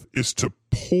breath is to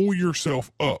pull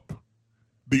yourself up.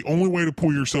 The only way to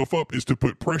pull yourself up is to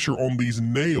put pressure on these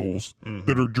nails mm-hmm.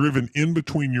 that are driven in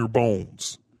between your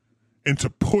bones, and to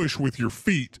push with your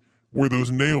feet where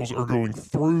those nails are going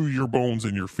through your bones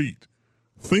in your feet.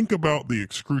 Think about the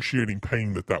excruciating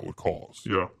pain that would cause.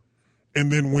 Yeah. And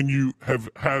then when you have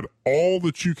had all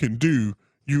that you can do,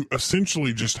 you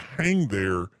essentially just hang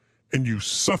there and you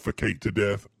suffocate to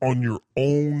death on your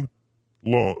own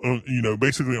lung,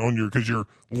 basically because your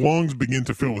lungs begin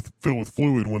to fill with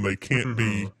fluid when they can't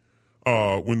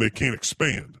mm-hmm. when they can't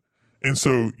expand. And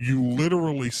so you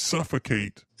literally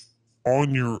suffocate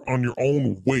on your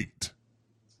own weight,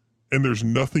 and there's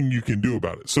nothing you can do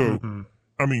about it. So, mm-hmm.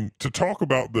 I mean, to talk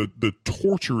about the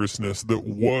torturousness that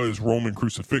was Roman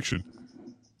crucifixion,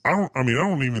 I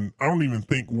don't even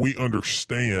think we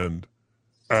understand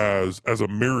as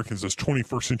Americans, as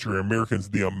 21st century Americans,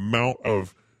 the amount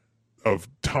of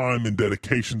time and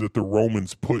dedication that the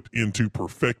Romans put into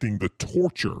perfecting the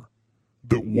torture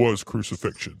that was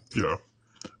crucifixion. Yeah.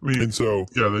 And so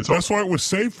that's why it was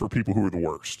saved for people who were the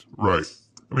worst. Right.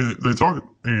 I mean, they talk,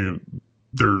 and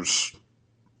there's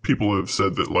people have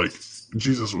said that like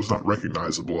Jesus was not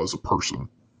recognizable as a person.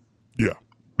 Yeah.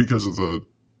 Because of the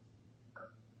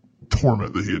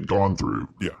torment that he had gone through.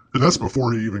 Yeah. And that's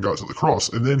before he even got to the cross.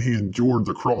 And then he endured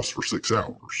the cross for 6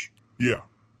 hours. Yeah.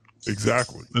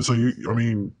 Exactly. And so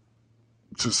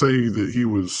to say that he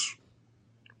was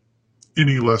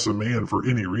any less a man for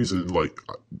any reason, like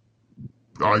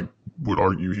I would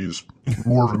argue he's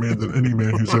more of a man than any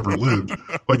man who's ever lived.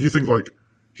 Like you think like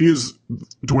he is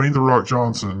Dwayne "The Rock"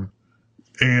 Johnson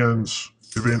and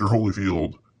Evander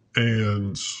Holyfield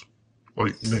and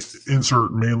like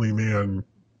insert manly man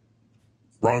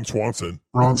Ron Swanson,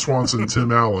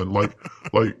 Tim Allen,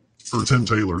 or Tim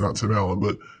Taylor, not Tim Allen,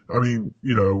 but I mean,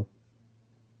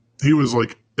 he was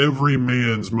like every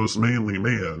man's most manly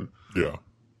man. Yeah.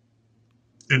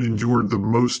 And endured the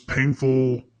most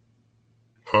painful,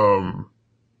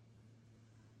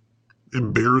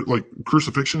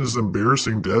 crucifixion is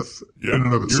embarrassing death in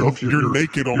and of itself. You're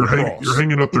naked on the cross. You're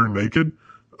hanging up there naked.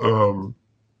 And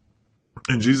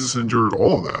Jesus endured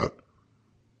all of that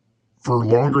for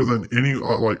longer than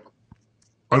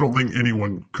I don't think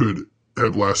anyone could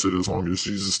have lasted as long as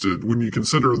Jesus did. When you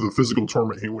consider the physical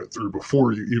torment he went through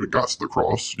before he even got to the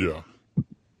cross. Yeah.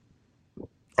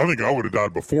 I think I would have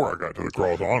died before I got to the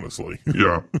cross, honestly.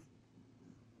 Yeah.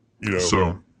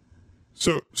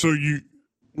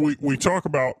 We talk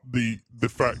about the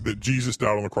fact that Jesus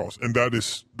died on the cross, and that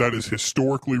is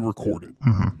historically recorded.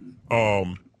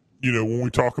 Mm-hmm. When we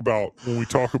talk about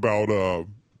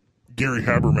Gary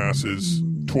Habermas's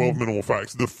 12 minimal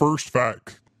facts, the first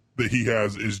fact that he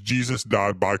has is Jesus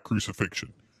died by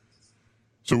crucifixion.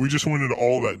 So we just went into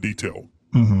all that detail.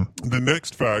 Mm-hmm. The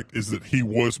next fact is that he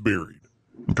was buried.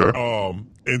 Okay.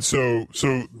 And so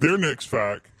their next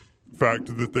fact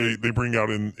that they bring out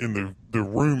in the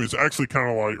room is actually kind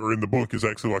of like, or in the book is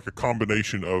actually like a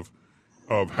combination of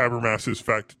Habermas's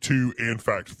fact 2 and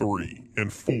fact 3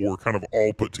 and 4 kind of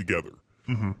all put together.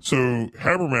 Mm-hmm. So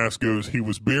Habermas goes, he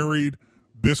was buried.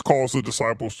 This caused the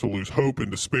disciples to lose hope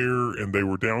and despair, and they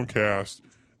were downcast.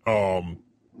 And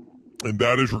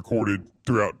that is recorded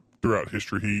throughout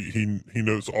history. He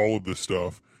knows all of this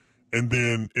stuff. And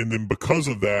then because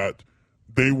of that,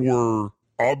 they were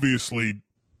obviously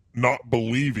not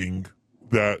believing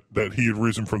that he had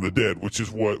risen from the dead, which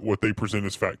is what they present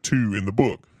as fact 2 in the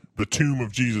book. The tomb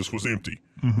of Jesus was empty.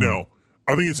 Mm-hmm. Now,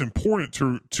 I think it's important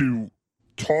to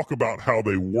talk about how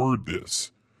they word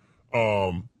this,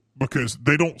 because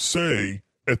they don't say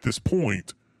at this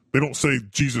point, they don't say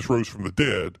Jesus rose from the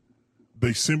dead.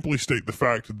 They simply state the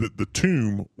fact that the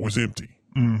tomb was empty.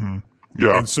 Mm-hmm.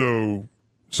 Yeah. And so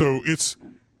it's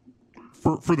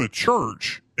for the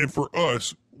church and for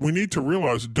us, we need to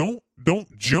realize don't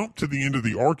jump to the end of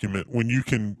the argument when you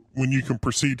can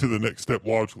proceed to the next step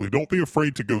logically. Don't be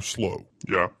afraid to go slow.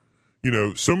 Yeah.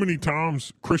 So many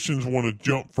times Christians want to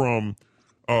jump from,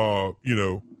 hey,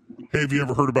 have you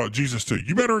ever heard about Jesus too?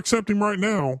 You better accept him right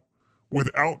now,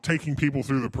 without taking people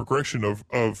through the progression of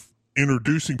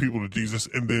introducing people to Jesus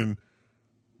and then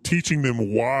teaching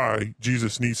them why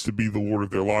Jesus needs to be the Lord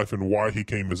of their life and why he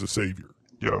came as a savior.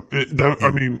 Yeah.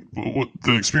 What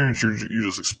the experience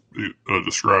you just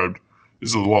described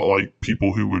is a lot like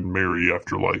people who would marry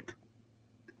after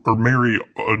or marry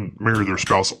their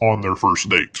spouse on their first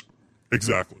date.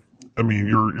 Exactly. I mean,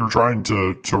 you're trying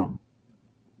to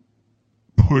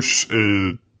push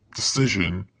a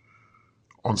decision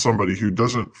on somebody who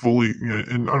doesn't fully,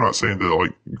 and I'm not saying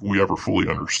that we ever fully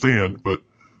understand, but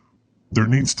there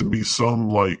needs to be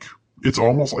some it's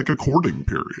almost like a courting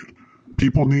period.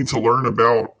 People need to learn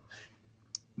about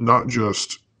not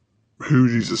just who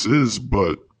Jesus is,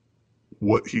 but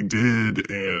what he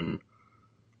did and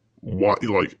why,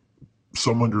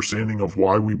 some understanding of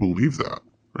why we believe that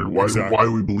and why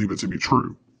we believe it to be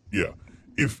true. Yeah.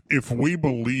 If we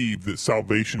believe that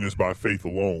salvation is by faith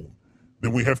alone,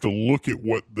 then we have to look at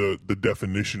what the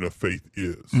definition of faith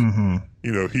is.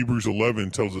 Mm-hmm. Hebrews 11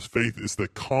 tells us faith is the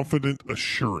confident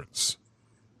assurance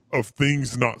of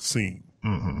things not seen.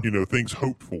 Mm-hmm. Things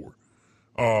hoped for.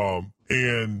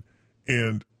 And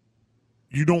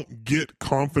you don't get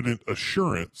confident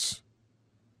assurance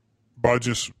by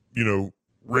just,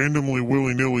 randomly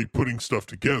willy-nilly putting stuff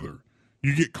together.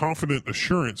 You get confident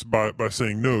assurance by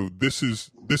saying, no, this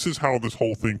is how this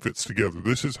whole thing fits together.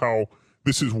 This is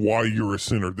why you're a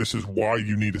sinner. This is why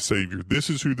you need a savior. This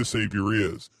is who the savior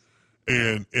is.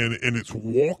 And it's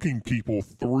walking people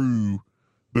through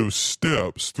those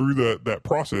steps, through that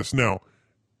process. Now,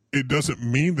 it doesn't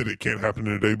mean that it can't happen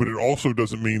in a day, but it also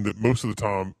doesn't mean that most of the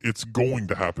time it's going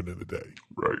to happen in a day.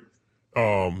 Right.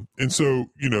 And so,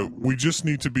 we just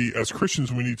need to be, as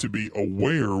Christians, we need to be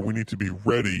aware, we need to be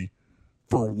ready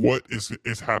for what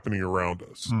is happening around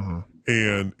us.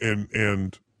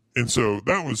 And so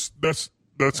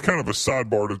that's kind of a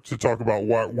sidebar to talk about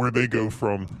where they go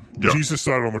from Jesus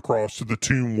died on the cross to the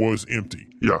tomb was empty.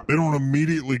 Yeah. They don't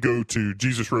immediately go to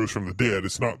Jesus rose from the dead.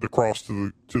 It's not the cross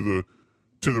to the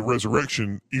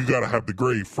resurrection. You got to have the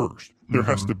grave first. There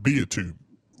has to be a tomb.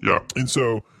 Yeah. And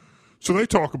so they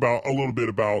talk about a little bit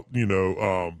about,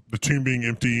 the tomb being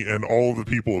empty and all of the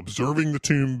people observing the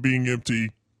tomb being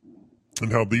empty,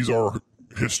 and how these are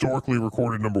historically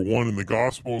recorded, number one, in the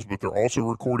Gospels, but they're also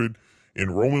recorded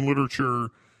in Roman literature.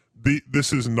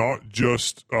 This is not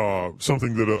just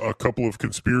something that a couple of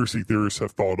conspiracy theorists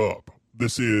have thought up.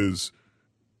 This is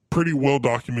pretty well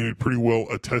documented, pretty well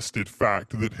attested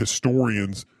fact that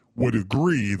historians would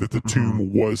agree that the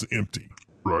tomb was empty.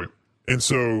 Right. And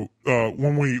so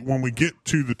when we get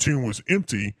to the tomb was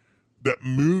empty, that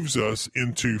moves us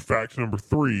into fact number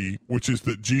 3, which is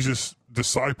that Jesus'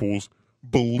 disciples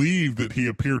believe that he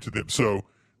appeared to them. So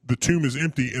the tomb is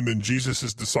empty, and then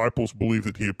Jesus' disciples believe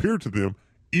that he appeared to them,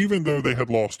 even though they had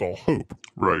lost all hope.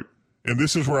 Right. And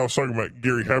this is where I was talking about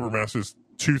Gary Habermas's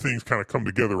two things kind of come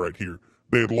together right here.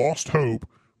 They had lost hope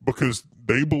because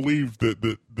they believed that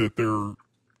their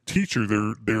teacher,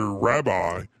 their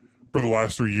rabbi for the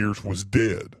last 3 years was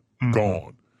dead,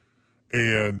 gone.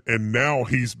 And now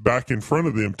he's back in front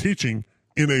of them teaching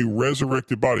in a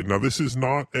resurrected body. Now, this is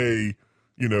not a,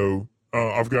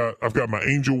 I've got my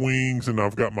angel wings and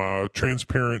I've got my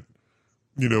transparent,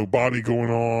 body going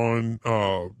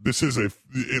on. This is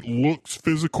it looks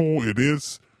physical. It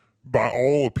is by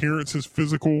all appearances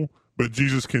physical, but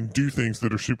Jesus can do things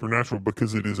that are supernatural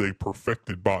because it is a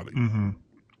perfected body.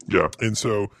 Yeah. And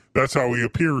so that's how he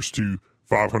appears to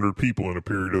 500 people in a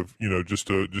period of, just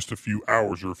a few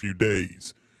hours or a few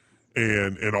days.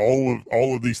 And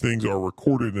all of these things are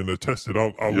recorded and attested.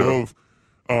 I love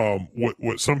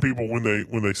what some people when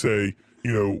they say,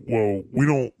 well, we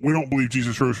don't believe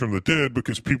Jesus rose from the dead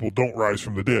because people don't rise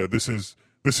from the dead. This is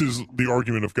the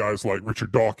argument of guys like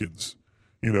Richard Dawkins,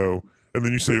 and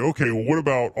then you say, okay, well, what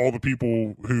about all the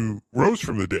people who rose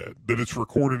from the dead, that it's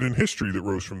recorded in history that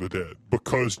rose from the dead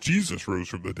because Jesus rose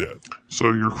from the dead?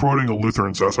 So you're quoting a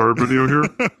Lutheran satire video here,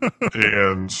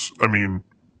 and I mean,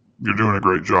 you're doing a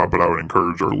great job, but I would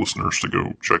encourage our listeners to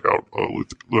go check out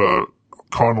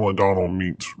Connell and Donald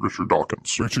meet Richard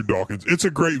Dawkins. Richard Dawkins. It's a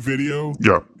great video.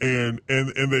 Yeah. And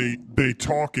they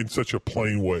talk in such a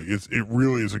plain way. It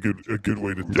really is a good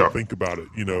way to think about it,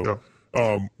 Yeah.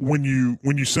 When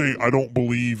you say I don't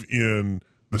believe in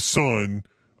the sun,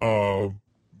 and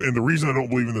the reason I don't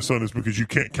believe in the sun is because you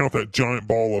can't count that giant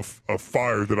ball of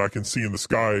fire that I can see in the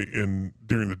sky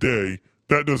during the day.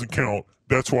 That doesn't count.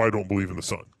 That's why I don't believe in the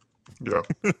sun. Yeah.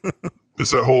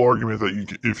 It's that whole argument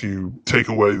that if you take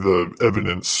away the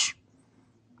evidence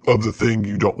of the thing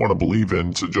you don't want to believe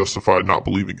in to justify not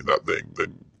believing in that thing,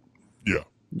 then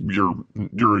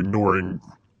you're ignoring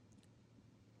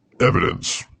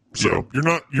evidence. So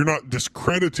you're not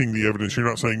discrediting the evidence. You're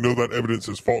not saying no, that evidence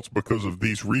is false because of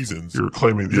these reasons. You're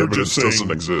claiming the evidence doesn't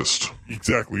exist.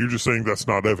 Exactly. You're just saying that's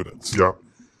not evidence. Yeah.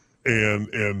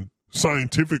 And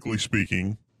scientifically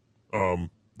speaking,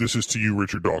 this is to you,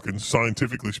 Richard Dawkins.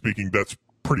 Scientifically speaking, that's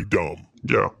pretty dumb.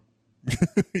 Yeah.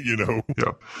 Yeah.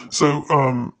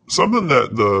 So, something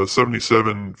that the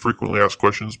 77 frequently asked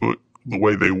questions book, the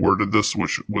way they worded this,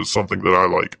 which was something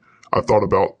that I thought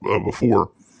about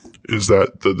before, is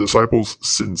that the disciples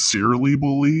sincerely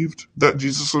believed that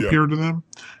Jesus appeared to them.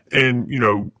 And,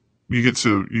 you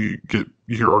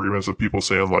hear arguments of people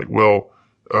saying like, well,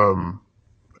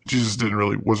 Jesus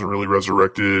wasn't really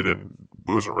resurrected and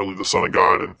wasn't really the Son of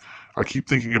God. And I keep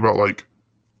thinking about like,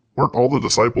 weren't all the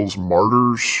disciples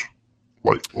martyrs?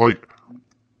 Like what?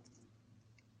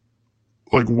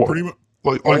 Pretty much.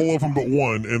 All of them but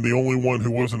one, and the only one who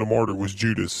wasn't a martyr was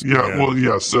Judas.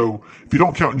 Yeah, so if you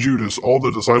don't count Judas, all the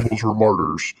disciples were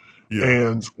martyrs. Yeah.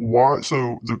 And why?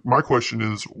 So my question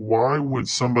is, why would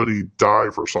somebody die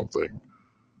for something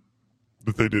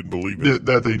that they didn't believe in?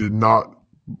 That they did not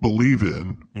believe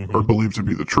in or believe to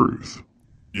be the truth?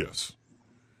 Yes.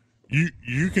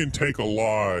 You can take a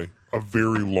lie a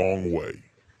very long way.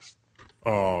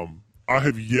 I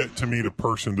have yet to meet a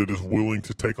person that is willing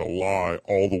to take a lie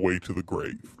all the way to the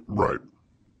grave. Right.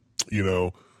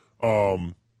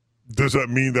 Does that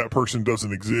mean that person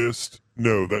doesn't exist?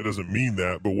 No, that doesn't mean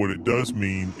that. But what it does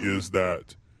mean is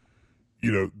that,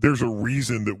 there's a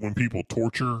reason that when people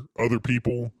torture other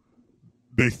people,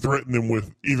 they threaten them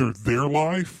with either their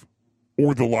life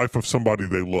or the life of somebody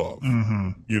they love.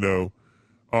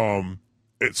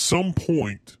 At some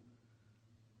point,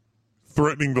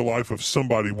 threatening the life of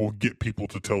somebody will get people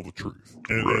to tell the truth.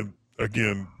 And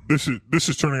again, this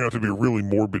is turning out to be a really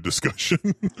morbid discussion.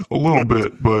 A little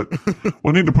bit, but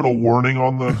we need to put a warning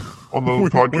on the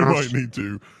podcast. We might need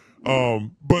to.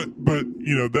 But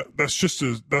you know,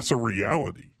 that's a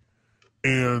reality.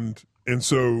 And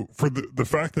so for the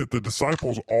fact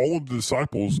that all of the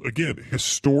disciples, again,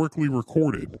 historically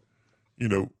recorded, you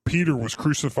know, Peter was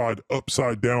crucified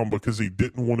upside down because he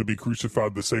didn't want to be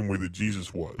crucified the same way that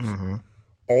Jesus was. Mm-hmm.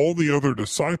 All the other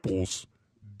disciples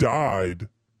died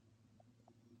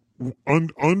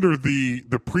under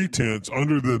the pretense,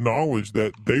 under the knowledge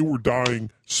that they were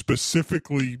dying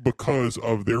specifically because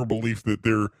of their belief that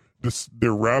their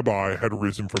rabbi had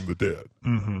risen from the dead.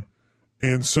 Mm-hmm.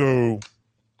 And so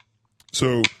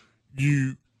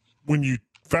when you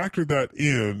factor that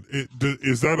in,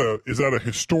 is that a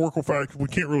historical fact? We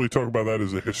can't really talk about that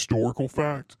as a historical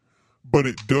fact, but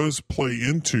it does play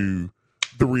into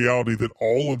the reality that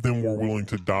all of them were willing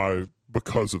to die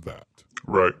because of that.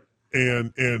 Right.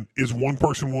 And is one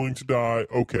person willing to die?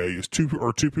 Okay.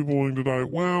 Are two people willing to die?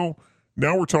 Well,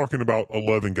 now we're talking about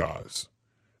 11 guys.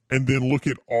 And then look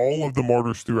at all of the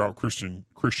martyrs throughout Christian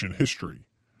history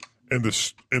and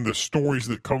the stories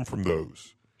that come from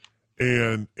those.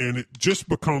 And it just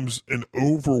becomes an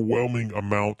overwhelming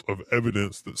amount of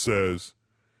evidence that says,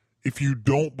 if you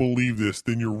don't believe this,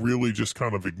 then you're really just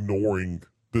kind of ignoring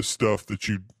the stuff that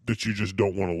you just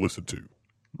don't want to listen to.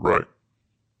 Right.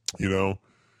 You know?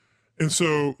 And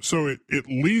so it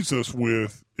leaves us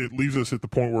at the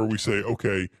point where we say,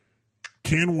 okay,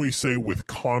 can we say with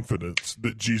confidence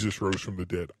that Jesus rose from the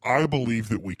dead? I believe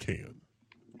that we can.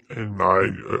 And I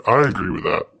agree with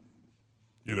that.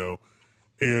 You know,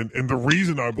 and the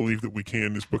reason I believe that we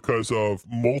can is because of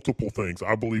multiple things.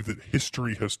 I believe that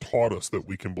history has taught us that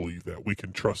we can believe that. We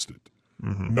can trust it.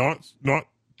 Mm-hmm. Not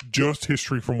just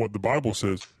history from what the Bible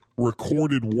says.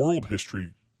 Recorded world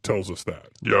history tells us that.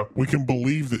 Yeah. We can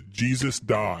believe that Jesus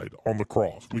died on the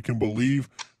cross. We can believe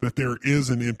that there is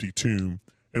an empty tomb.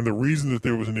 And the reason that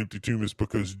there was an empty tomb is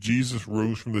because Jesus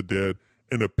rose from the dead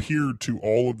and appeared to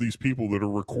all of these people that are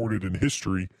recorded in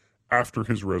history after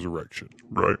his resurrection.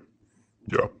 Right.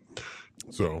 Yeah.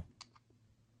 So,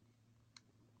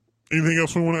 anything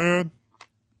else we want to add?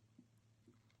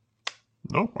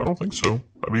 No, I don't think so.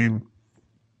 I mean,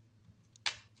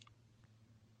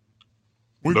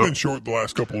 we've been short the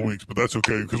last couple of weeks, but that's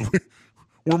okay because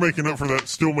we're making up for that.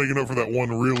 Still making up for that one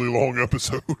really long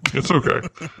episode. It's okay.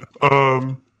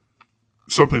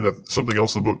 Something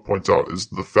else the book points out is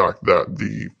the fact that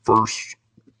the first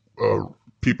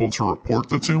people to report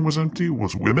the tomb was empty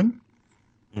was women.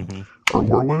 Mm-hmm. Or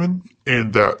were women,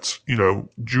 and that, you know,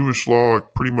 Jewish law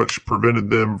pretty much prevented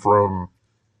them from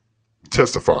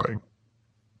testifying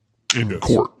in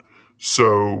court.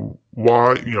 So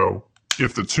why, you know,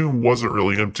 if the tomb wasn't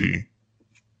really empty,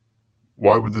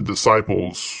 why would the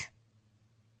disciples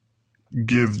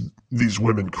give these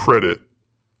women credit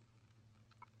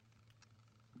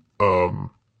and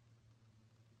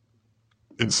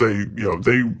say,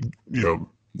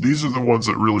 these are the ones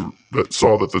that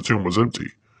saw that the tomb was empty.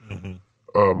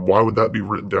 Mm-hmm. Why would that be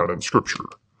written down in scripture?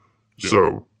 Yeah.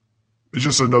 So it's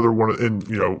just another one. And,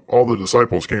 you know, all the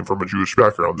disciples came from a Jewish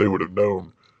background. They would have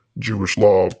known Jewish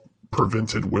law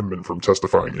prevented women from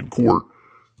testifying in court.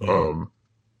 Mm-hmm.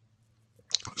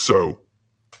 So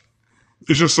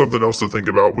it's just something else to think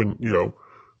about when, you know,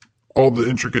 all the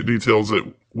intricate details that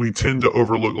we tend to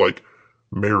overlook, like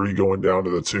Mary going down to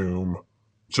the tomb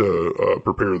to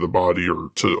prepare the body or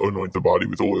to anoint the body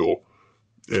with oil,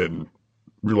 and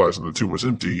realizing the tomb was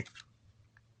empty.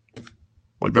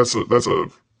 Like that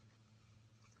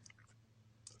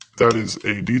is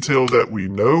a detail that we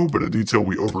know, but a detail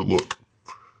we overlook.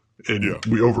 And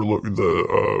we overlook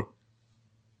the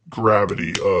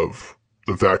gravity of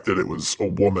the fact that it was a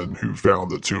woman who found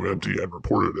the tomb empty and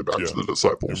reported it back to the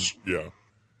disciples.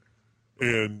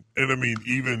 And I mean,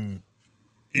 even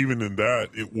in that,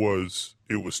 it was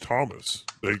Thomas.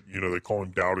 They call him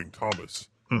Doubting Thomas.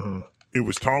 Mm-hmm. It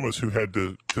was Thomas who had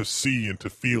to see and to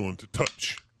feel and to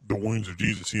touch the wounds of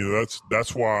Jesus. You know,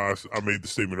 that's why I made the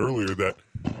statement earlier that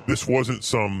this wasn't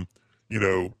some, you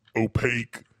know,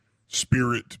 opaque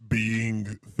spirit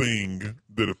being thing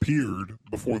that appeared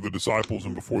before the disciples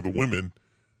and before the women.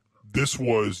 This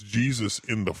was Jesus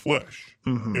in the flesh,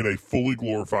 mm-hmm. in a fully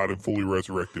glorified and fully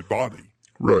resurrected body.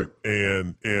 Right.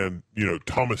 And you know,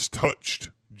 Thomas touched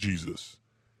Jesus,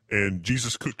 and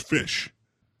Jesus cooked fish.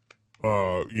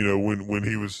 You know, when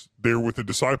he was there with the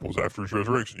disciples after his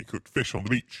resurrection, he cooked fish on the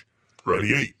beach, right. And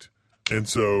he ate. And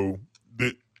so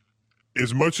that,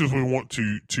 as much as we want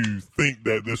to think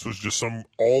that this was just some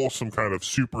kind of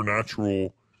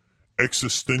supernatural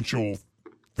existential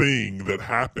thing that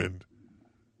happened,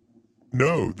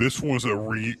 No, this was a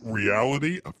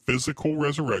reality, a physical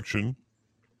resurrection,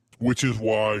 which is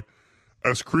why,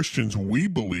 as Christians, we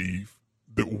believe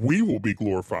that we will be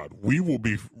glorified. We will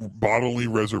be bodily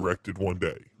resurrected one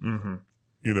day. Mm-hmm.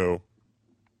 You know,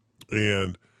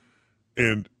 and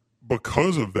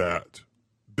because of that,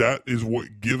 that is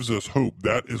what gives us hope.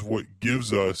 That is what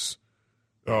gives us,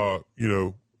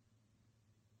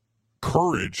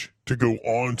 courage to go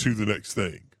on to the next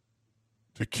thing,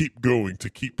 to keep going, to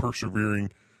keep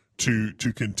persevering, to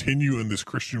continue in this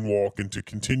Christian walk and to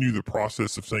continue the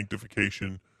process of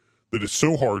sanctification that is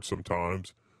so hard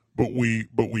sometimes, but we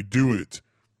do it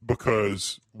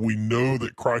because we know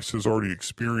that Christ has already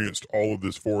experienced all of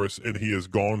this for us, and he has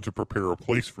gone to prepare a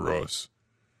place for us,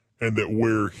 and that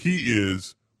where he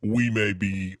is, we may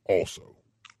be also.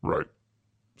 Right.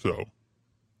 So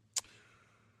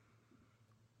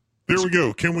there we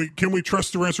go. Can we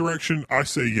trust the resurrection? I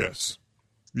say yes.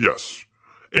 Yes.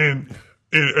 And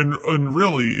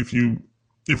really, if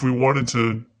we wanted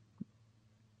to,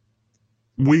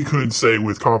 we could say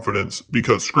with confidence,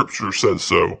 because Scripture says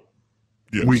so,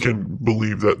 yes, we can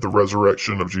believe that the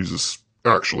resurrection of Jesus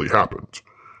actually happened.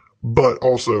 But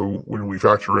also, when we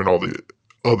factor in all the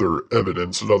other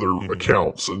evidence and other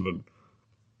accounts and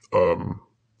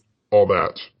all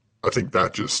that, I think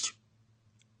that just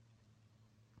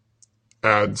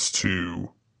adds to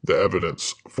the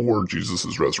evidence for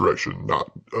Jesus' resurrection,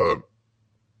 not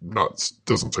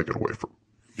doesn't take it away from.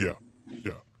 Yeah.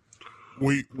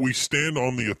 We stand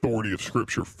on the authority of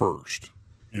Scripture first.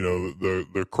 You know,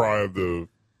 the cry of the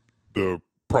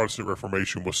Protestant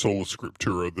Reformation was sola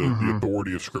scriptura, the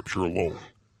authority of Scripture alone.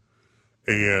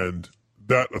 And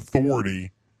that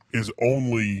authority is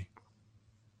only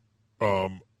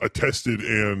attested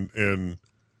and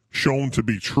shown to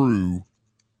be true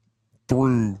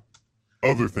through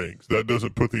other things. That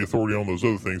doesn't put the authority on those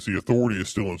other things. The authority is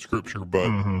still in Scripture, but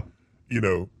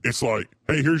it's like,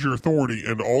 hey, here's your authority,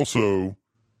 and also,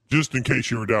 just in case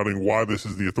you were doubting why this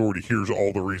is the authority, here's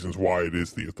all the reasons why it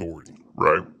is the authority.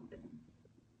 Right.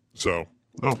 So.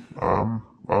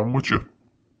 I'm with you.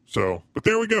 So, but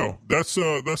there we go. That's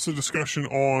the discussion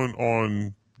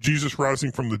on Jesus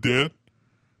rising from the dead.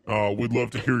 We'd love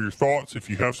to hear your thoughts. If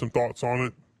you have some thoughts on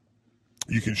it,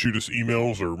 you can shoot us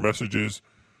emails or messages.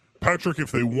 Patrick,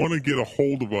 if they want to get a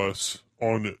hold of us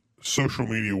on social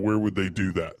media, where would they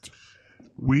do that?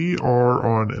 We are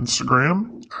on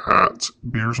Instagram at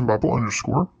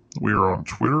beersandbible_. We are on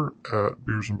Twitter at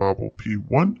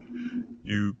beersandbiblepl1.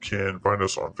 You can find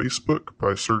us on Facebook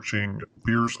by searching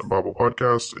Beers and Bible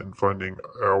Podcast and finding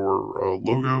our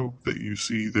logo that you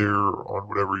see there on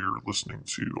whatever you're listening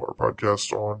to our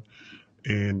podcast on.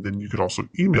 And then you can also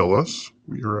email us.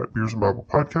 We are at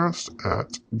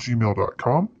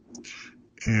beersandbiblepodcast@gmail.com.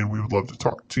 And we would love to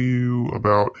talk to you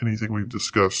about anything we've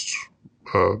discussed,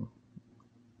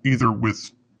 either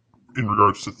in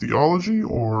regards to theology,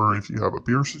 or if you have a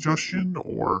beer suggestion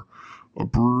or a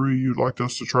brewery you'd like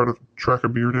us to try to track a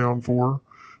beer down for.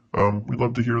 We'd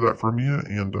love to hear that from you,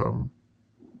 and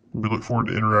we look forward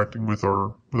to interacting with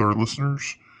our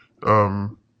listeners. We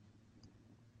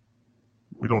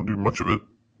don't do much of it,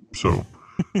 so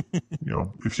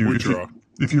if you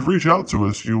reach out to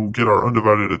us, you'll get our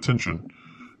undivided attention.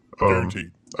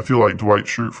 Guaranteed. I feel like Dwight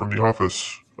Schrute from The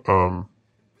Office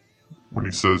when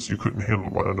he says you couldn't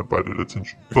handle my undivided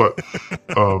attention. But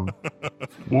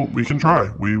we can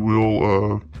try. We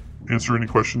will answer any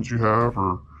questions you have,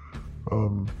 or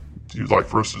do you'd like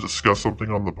for us to discuss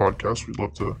something on the podcast? We'd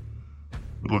love to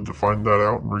find that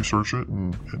out and research it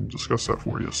and discuss that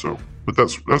for you. So, but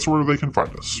that's where they can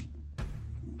find us.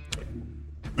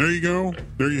 There you go.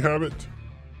 There you have it.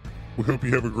 We hope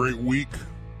you have a great week.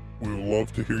 We would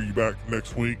love to hear you back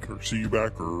next week, or see you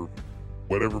back, or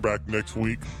whatever back next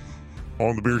week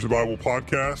on the Beers and Bible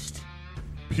Podcast.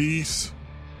 Peace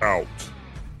out.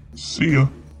 See ya.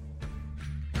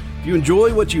 If you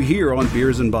enjoy what you hear on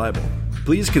Beers and Bible,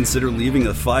 please consider leaving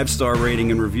a 5-star rating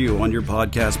and review on your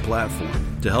podcast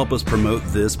platform to help us promote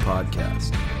this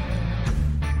podcast.